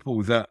many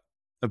people that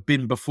have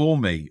been before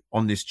me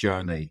on this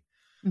journey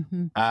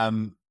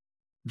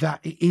that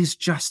it is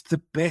just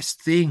the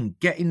best thing,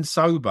 getting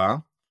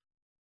sober,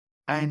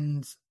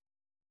 and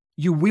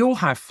you will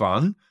have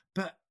fun.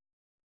 But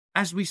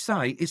as we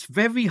say, it's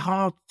very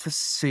hard to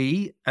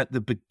see at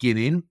the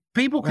beginning.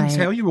 People can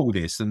tell you all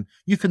this, and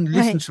you can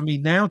listen to me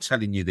now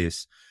telling you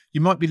this. You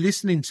might be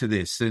listening to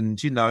this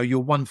and, you're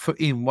 1 foot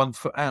in, 1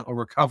 foot out of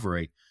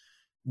recovery.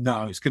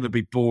 No, it's going to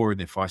be boring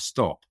if I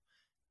stop.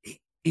 It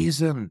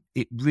isn't.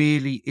 It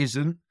really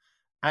isn't.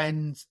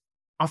 And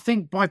I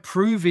think by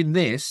proving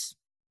this,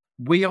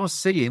 we are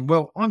seeing,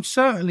 I'm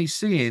certainly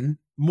seeing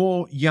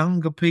more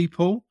younger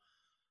people.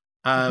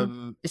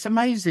 It's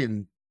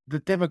amazing, the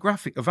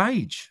demographic of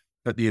age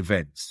at the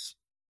events,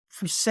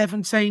 from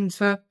 17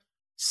 to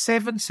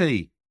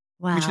 70,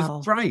 which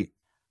is great.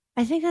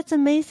 I think that's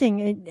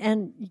amazing.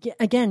 And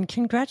again,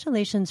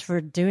 congratulations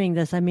for doing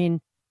this. I mean,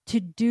 to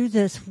do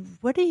this,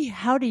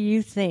 how do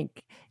you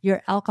think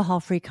your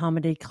alcohol-free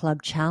comedy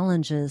club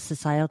challenges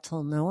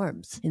societal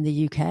norms in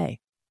the UK?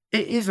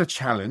 It is a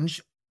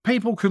challenge.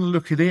 People can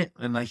look at it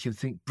and they can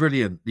think,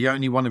 brilliant, the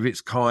only one of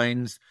its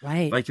kind.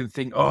 Right. They can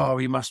think, oh,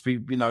 he must be,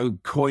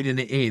 coining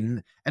it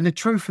in. And the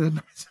truth of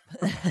the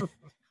matter,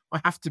 I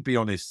have to be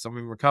honest, I'm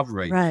in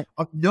recovery. Right.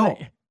 I'm not.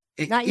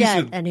 Right. Not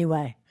yet,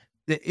 anyway.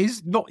 There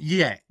is not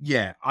yet.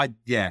 Yeah.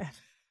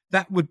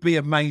 That would be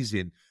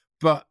amazing.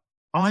 But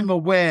I'm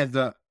aware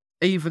that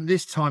even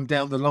this time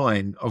down the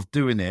line of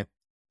doing it,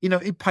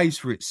 it pays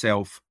for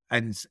itself,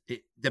 and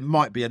there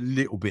might be a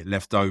little bit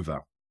left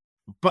over.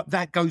 But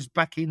that goes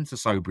back into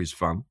Sober is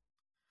Fun.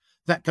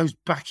 That goes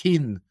back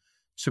in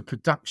to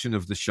production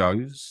of the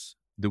shows,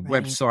 the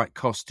website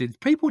costings.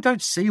 People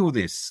don't see all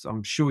this.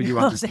 I'm sure you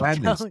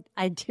understand this.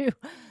 I do.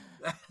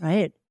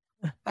 Right.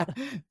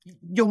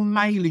 Your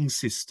mailing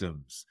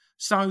systems.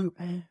 So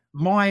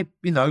my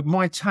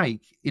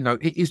take,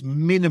 it is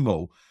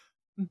minimal,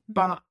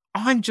 but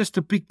I'm just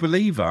a big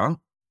believer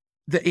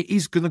that it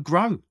is going to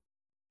grow,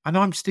 and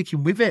I'm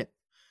sticking with it.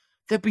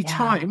 There'll be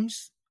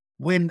times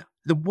when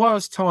the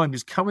worst time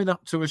is coming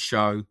up to a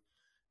show,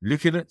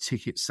 looking at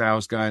ticket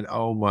sales going,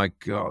 oh my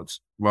God,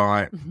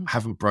 I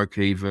haven't broke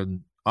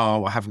even.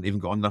 Oh, I haven't even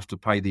got enough to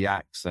pay the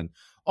acts. And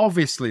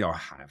obviously I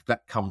have.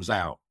 That comes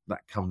out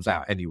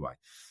anyway.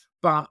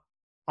 But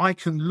I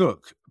can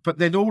look. But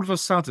then all of a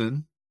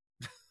sudden,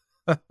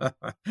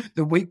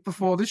 the week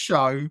before the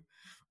show,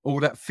 all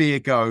that fear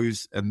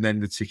goes, and then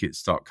the tickets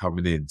start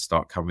coming in.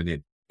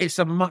 It's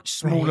a much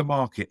smaller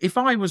market. If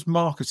I was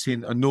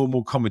marketing a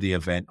normal comedy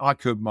event, I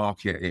could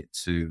market it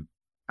to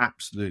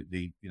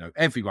absolutely,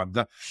 everyone.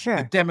 The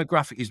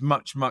demographic is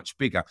much, much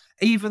bigger.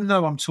 Even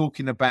though I'm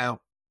talking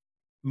about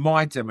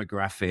my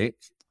demographic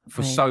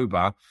for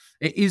sober,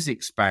 it is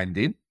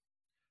expanding.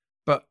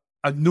 But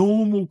a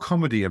normal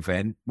comedy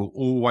event will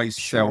always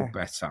sell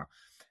better.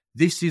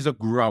 This is a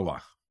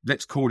grower.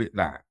 Let's call it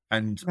that.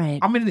 And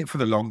I'm in it for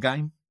the long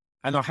game.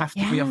 And I have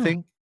to be, I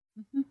think.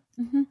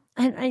 Mm-hmm.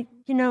 And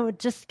it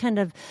just kind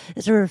of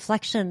is a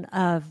reflection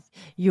of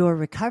your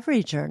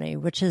recovery journey,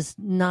 which is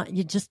not,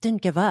 you just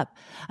didn't give up.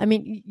 I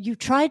mean, you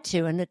tried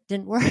to and it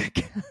didn't work,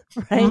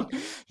 right?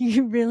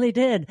 You really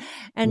did.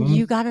 And Mm.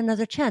 you got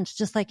another chance.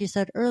 Just like you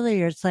said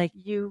earlier, it's like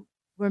you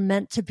were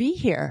meant to be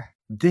here.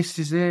 This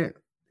is it.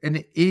 And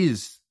it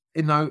is,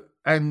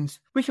 and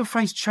we can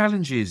face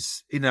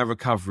challenges in our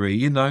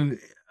recovery.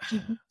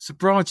 Mm-hmm.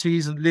 Sobriety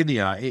isn't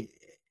linear.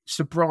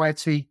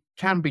 Sobriety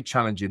can be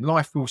challenging.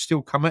 Life will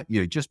still come at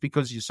you just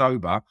because you're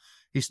sober.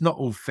 It's not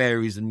all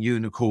fairies and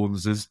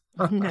unicorns as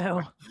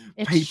No,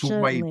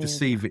 people may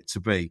perceive it to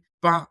be.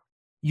 But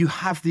you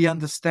have the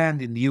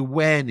understanding, the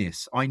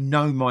awareness. I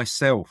know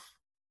myself,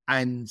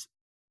 and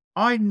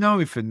I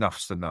know if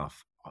enough's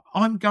enough.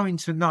 I'm going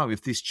to know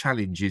if this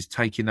challenge is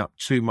taking up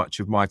too much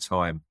of my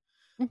time.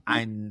 Mm-hmm.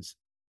 And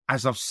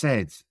as I've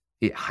said,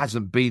 it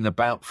hasn't been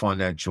about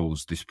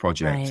financials, this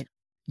project. Right.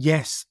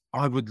 Yes,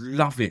 I would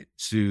love it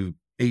to,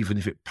 even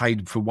if it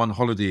paid for one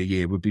holiday a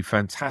year, would be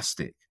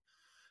fantastic.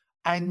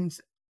 And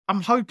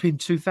I'm hoping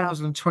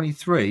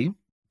 2023,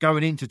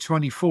 going into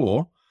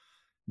 24,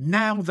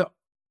 now that,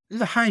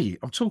 hey,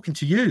 I'm talking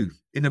to you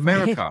in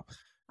America, Right.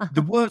 Uh-huh.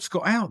 the word's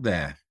got out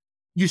there.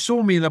 You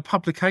saw me in a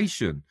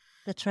publication.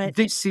 That's right.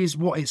 This is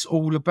what it's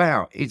all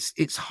about.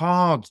 It's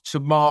hard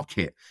to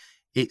market.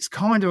 It's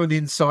kind of an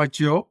inside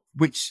job,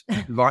 which,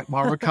 like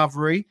my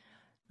recovery.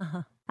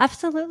 Uh-huh.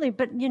 Absolutely.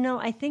 But,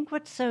 I think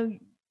what's so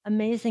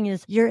amazing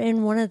is you're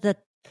in one of the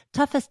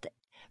toughest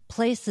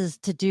places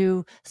to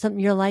do something.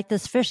 You're like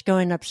this fish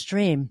going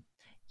upstream,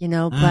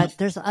 but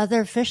there's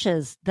other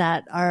fishes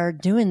that are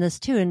doing this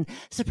too. And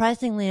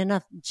surprisingly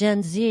enough,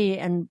 Gen Z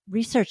and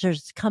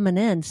researchers coming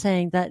in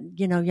saying that,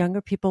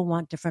 younger people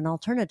want different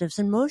alternatives.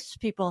 And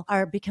most people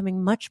are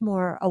becoming much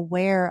more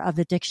aware of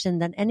addiction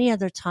than any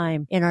other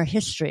time in our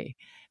history.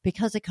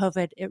 Because of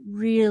COVID, it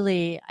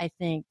really, I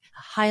think,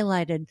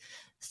 highlighted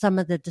some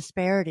of the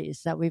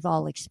disparities that we've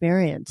all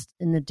experienced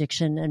in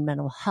addiction and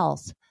mental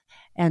health.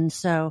 And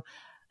so,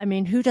 I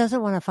mean, who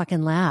doesn't want to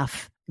fucking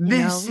laugh?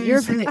 This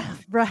is it.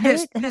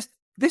 Right?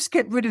 Let's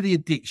get rid of the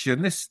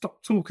addiction. Let's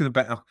stop talking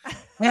about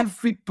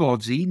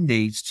everybody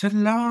needs to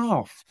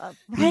laugh.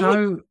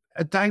 Right?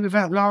 A day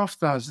without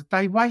laughter is a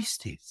day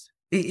wasted.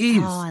 It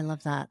is. Oh, I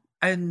love that.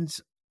 And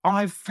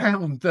I've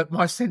found that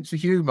my sense of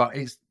humour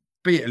is,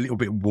 be it a little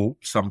bit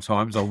warped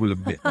sometimes, I will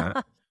admit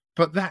that.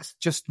 But that's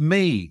just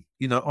me.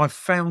 I've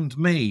found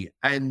me.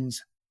 And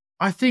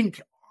I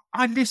think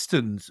I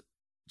listened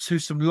to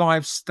some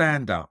live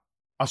stand-up.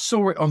 I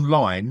saw it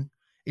online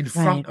in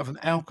front of an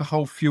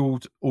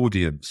alcohol-fueled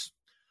audience.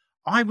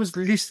 I was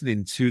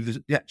listening to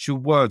the actual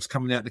words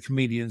coming out the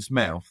comedian's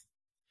mouth.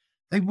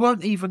 They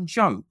weren't even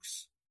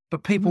jokes,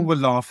 but people were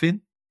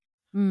laughing.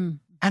 Mm.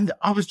 And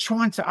I was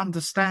trying to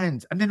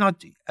understand. And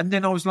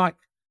then I was like,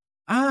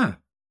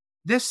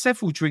 there's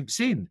several drinks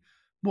in.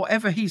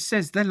 Whatever he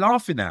says, they're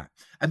laughing at.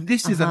 And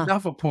this is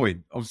another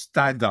point of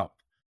stand-up.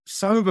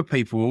 Sober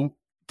people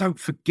don't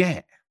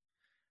forget.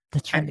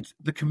 That's right. And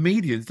the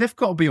comedians, they've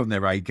got to be on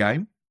their A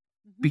game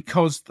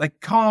because they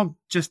can't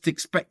just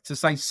expect to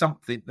say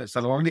something that's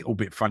a little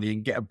bit funny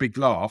and get a big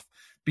laugh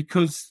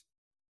because,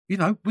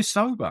 we're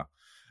sober.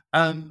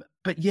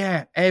 But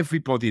yeah,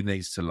 everybody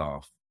needs to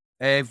laugh.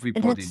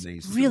 Everybody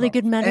needs to really laugh.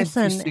 good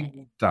medicine. Every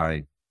single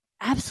day.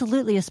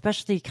 Absolutely,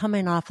 especially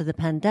coming off of the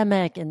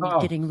pandemic and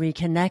getting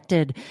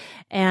reconnected.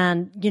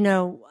 And,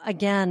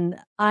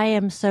 again, I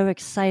am so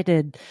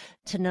excited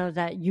to know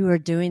that you are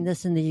doing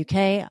this in the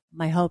UK.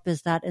 My hope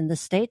is that in the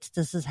States,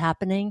 this is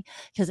happening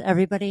because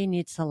everybody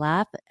needs to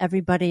laugh.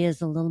 Everybody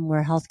is a little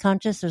more health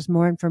conscious. There's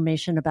more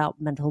information about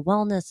mental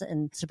wellness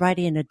and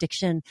sobriety and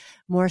addiction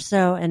more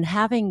so. And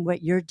having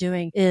what you're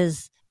doing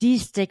is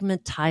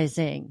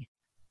destigmatizing.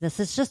 This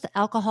is just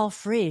alcohol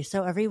free,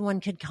 so everyone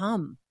could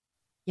come.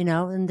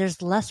 And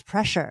there's less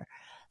pressure.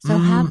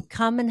 So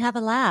come and have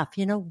a laugh.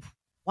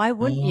 Why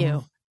wouldn't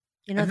you?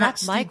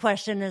 That's my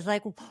question is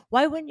like,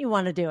 why wouldn't you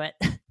want to do it?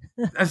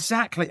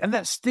 Exactly. And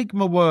that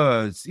stigma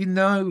words,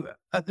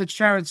 at the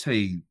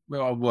charity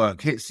where I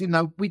work, it's,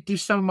 we do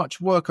so much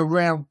work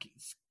around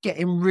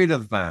getting rid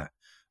of that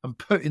and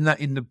putting that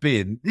in the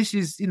bin. This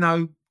is,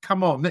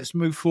 come on, let's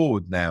move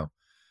forward now.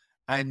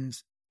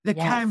 And there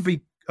can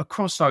be a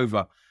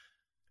crossover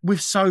with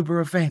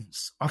sober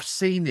events. I've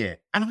seen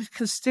it and I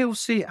can still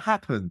see it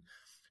happen.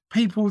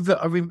 People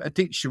that are in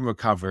addiction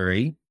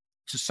recovery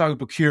to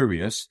sober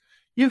curious,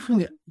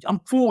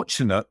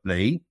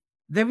 unfortunately,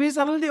 there is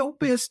a little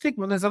bit of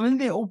stigma. There's a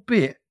little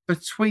bit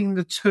between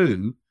the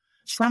two.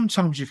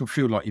 Sometimes you can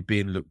feel like you're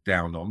being looked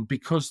down on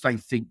because they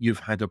think you've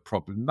had a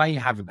problem. They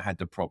haven't had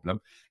the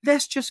problem.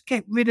 Let's just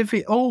get rid of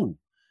it all.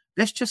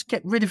 We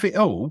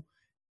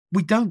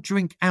don't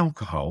drink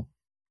alcohol.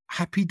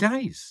 Happy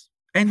days.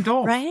 End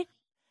of. Right?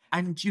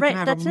 And you can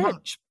have a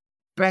much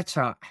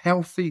better,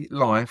 healthy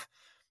life.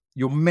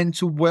 Your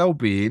mental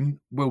well-being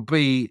will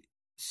be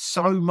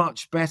so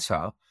much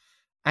better.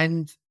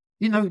 And,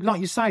 like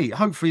you say,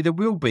 hopefully there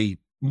will be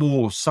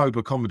more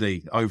sober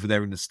comedy over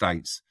there in the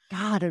States.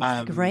 God,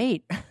 it's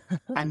great.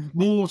 And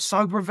more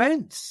sober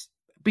events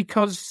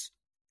because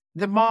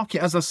the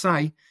market, as I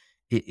say,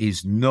 it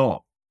is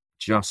not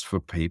just for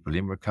people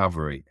in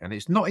recovery. And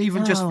it's not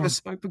even just for the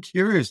sober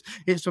curious.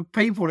 It's for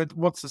people that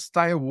want to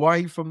stay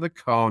away from the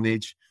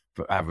carnage,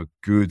 but have a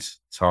good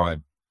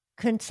time.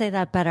 Couldn't say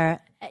that better.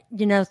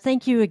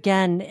 Thank you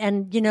again.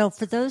 And,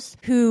 for those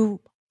who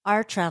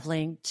are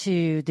traveling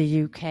to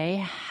the UK,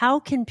 how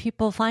can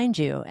people find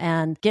you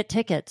and get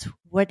tickets?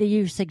 What do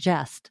you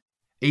suggest?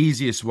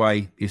 Easiest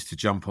way is to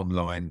jump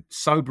online,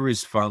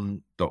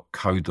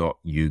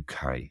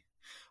 soberisfun.co.uk.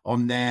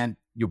 On there,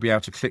 you'll be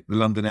able to click the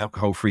London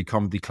Alcohol Free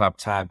Comedy Club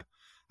tab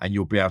and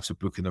you'll be able to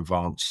book in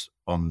advance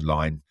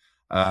online.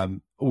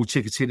 All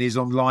ticketing is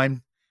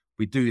online.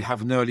 We do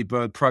have an early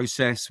bird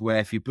process where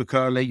if you book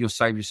early, you'll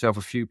save yourself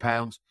a few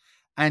pounds.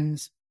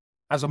 And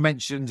as I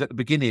mentioned at the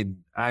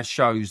beginning, our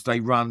shows, they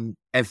run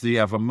every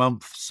other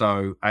month.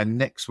 So our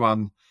next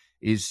one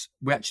is,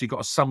 we actually got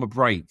a summer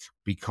break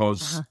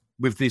because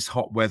with this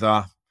hot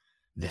weather,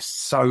 there's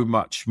so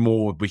much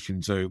more we can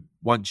do.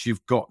 Once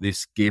you've got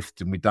this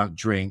gift and we don't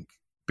drink,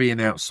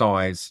 being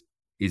outside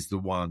is the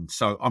one.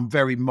 So I'm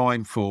very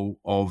mindful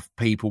of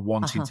people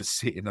wanting to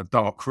sit in a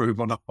dark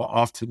room on a hot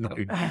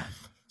afternoon. Right.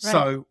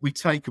 So we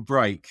take a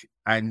break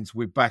and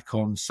we're back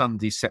on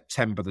Sunday,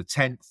 September the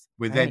 10th.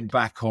 We're then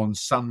back on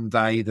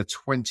Sunday, the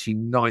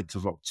 29th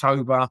of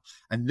October.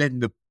 And then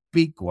the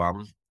big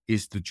one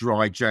is the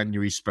Dry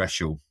January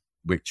special,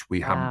 which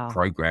we haven't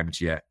programmed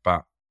yet.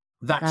 But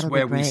that's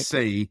where we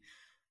see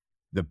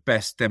the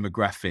best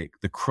demographic,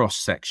 the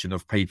cross-section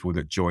of people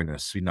that join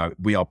us.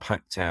 We are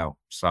packed out.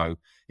 So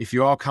if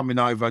you are coming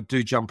over,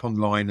 do jump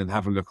online and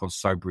have a look on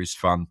Sober is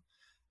Fun.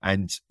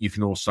 And you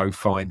can also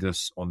find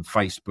us on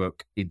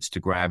Facebook,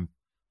 Instagram,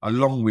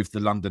 along with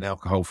the London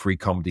Alcohol Free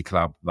Comedy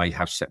Club. They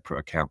have separate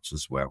accounts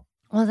as well.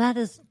 Well, that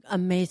is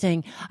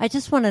amazing. I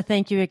just want to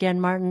thank you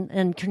again, Martyn,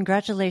 and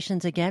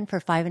congratulations again for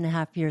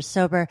 5.5 years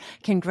sober.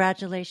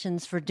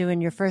 Congratulations for doing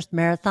your first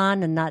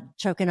marathon and not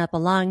choking up a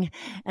lung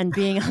and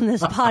being on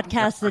this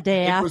podcast the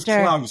day after.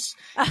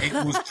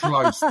 It was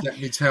close, let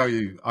me tell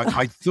you.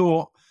 I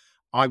thought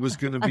I was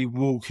going to be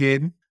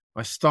walking.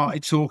 I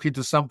started talking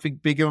to something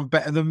bigger and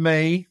better than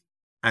me,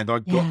 and I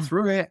got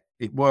through it.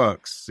 It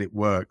works.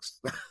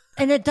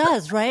 And it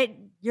does, right?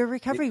 Your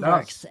recovery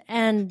works.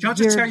 And can I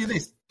just tell you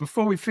this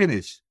before we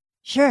finish?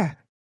 Sure.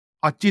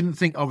 I didn't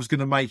think I was going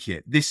to make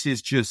it. This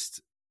is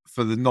just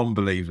for the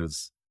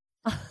non-believers.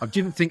 I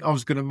didn't think I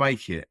was going to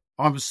make it.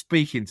 I was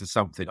speaking to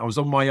something. I was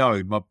on my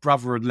own. My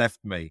brother had left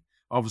me.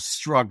 I was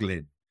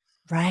struggling.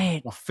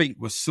 Right. My feet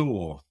were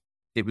sore.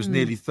 It was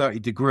nearly 30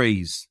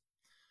 degrees.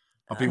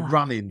 I've been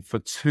running for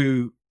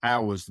 2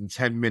 hours and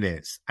 10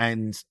 minutes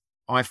and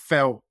I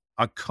felt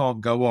I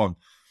can't go on.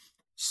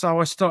 So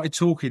I started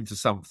talking to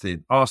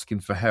something, asking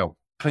for help.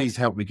 Please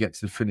help me get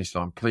to the finish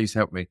line. Please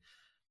help me.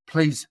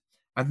 Please.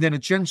 And then a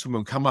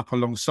gentleman come up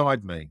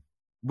alongside me.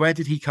 Where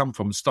did he come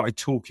from? Started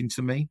talking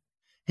to me.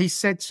 He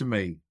said to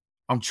me,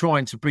 I'm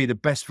trying to be the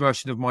best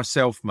version of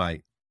myself,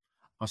 mate.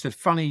 I said,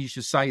 funny you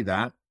should say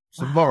that.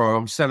 Tomorrow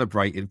I'm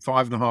celebrating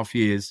 5.5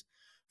 years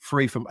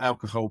free from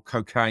alcohol,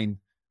 cocaine,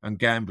 and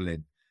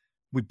gambling.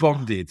 We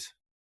bonded.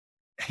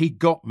 He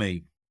got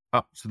me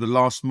up to the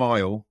last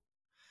mile.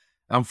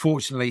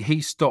 Unfortunately,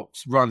 he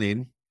stopped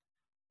running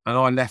and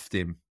I left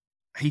him.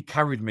 He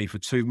carried me for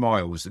 2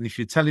 miles. And if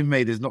you're telling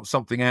me there's not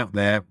something out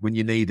there when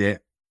you need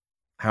it,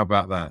 how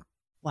about that?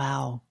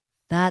 Wow.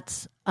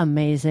 That's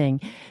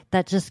amazing.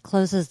 That just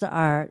closes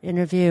our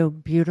interview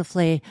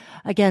beautifully.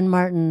 Again,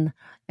 Martyn,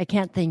 I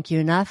can't thank you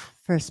enough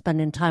for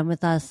spending time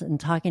with us and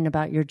talking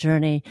about your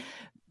journey.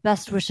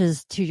 Best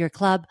wishes to your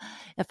club.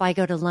 If I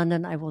go to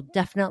London, I will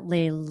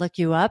definitely look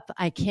you up.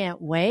 I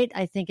can't wait.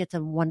 I think it's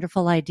a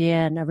wonderful idea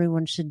and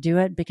everyone should do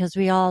it because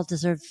we all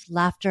deserve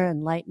laughter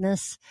and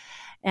lightness.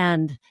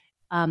 And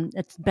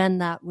it's been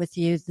that with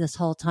you this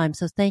whole time.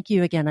 So thank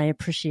you again. I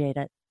appreciate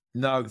it.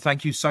 No,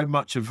 thank you so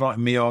much for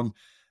inviting me on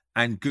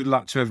and good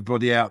luck to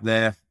everybody out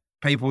there.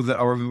 People that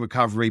are in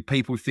recovery,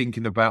 people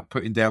thinking about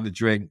putting down the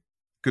drink.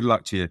 Good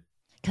luck to you.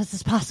 Because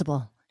it's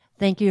possible.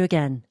 Thank you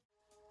again.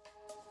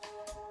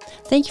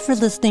 Thank you for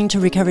listening to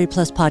Recovery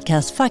Plus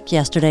Podcast, Fuck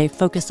Yesterday,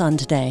 Focus on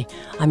Today.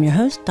 I'm your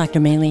host, Dr.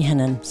 Maylee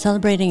Hennon,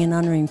 celebrating and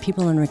honoring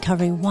people in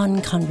recovery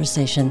one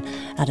conversation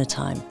at a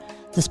time.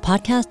 This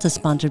podcast is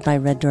sponsored by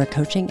Red Door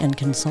Coaching and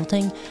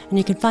Consulting, and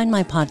you can find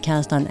my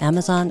podcast on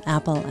Amazon,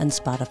 Apple, and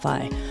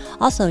Spotify.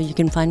 Also, you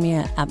can find me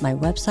at my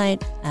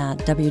website at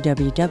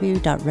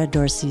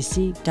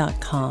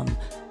www.reddoorcc.com.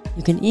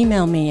 You can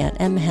email me at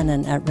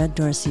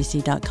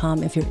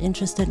mhennon@reddoorcc.com if you're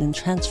interested in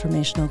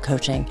transformational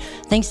coaching.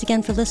 Thanks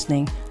again for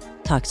listening.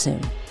 Talk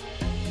soon.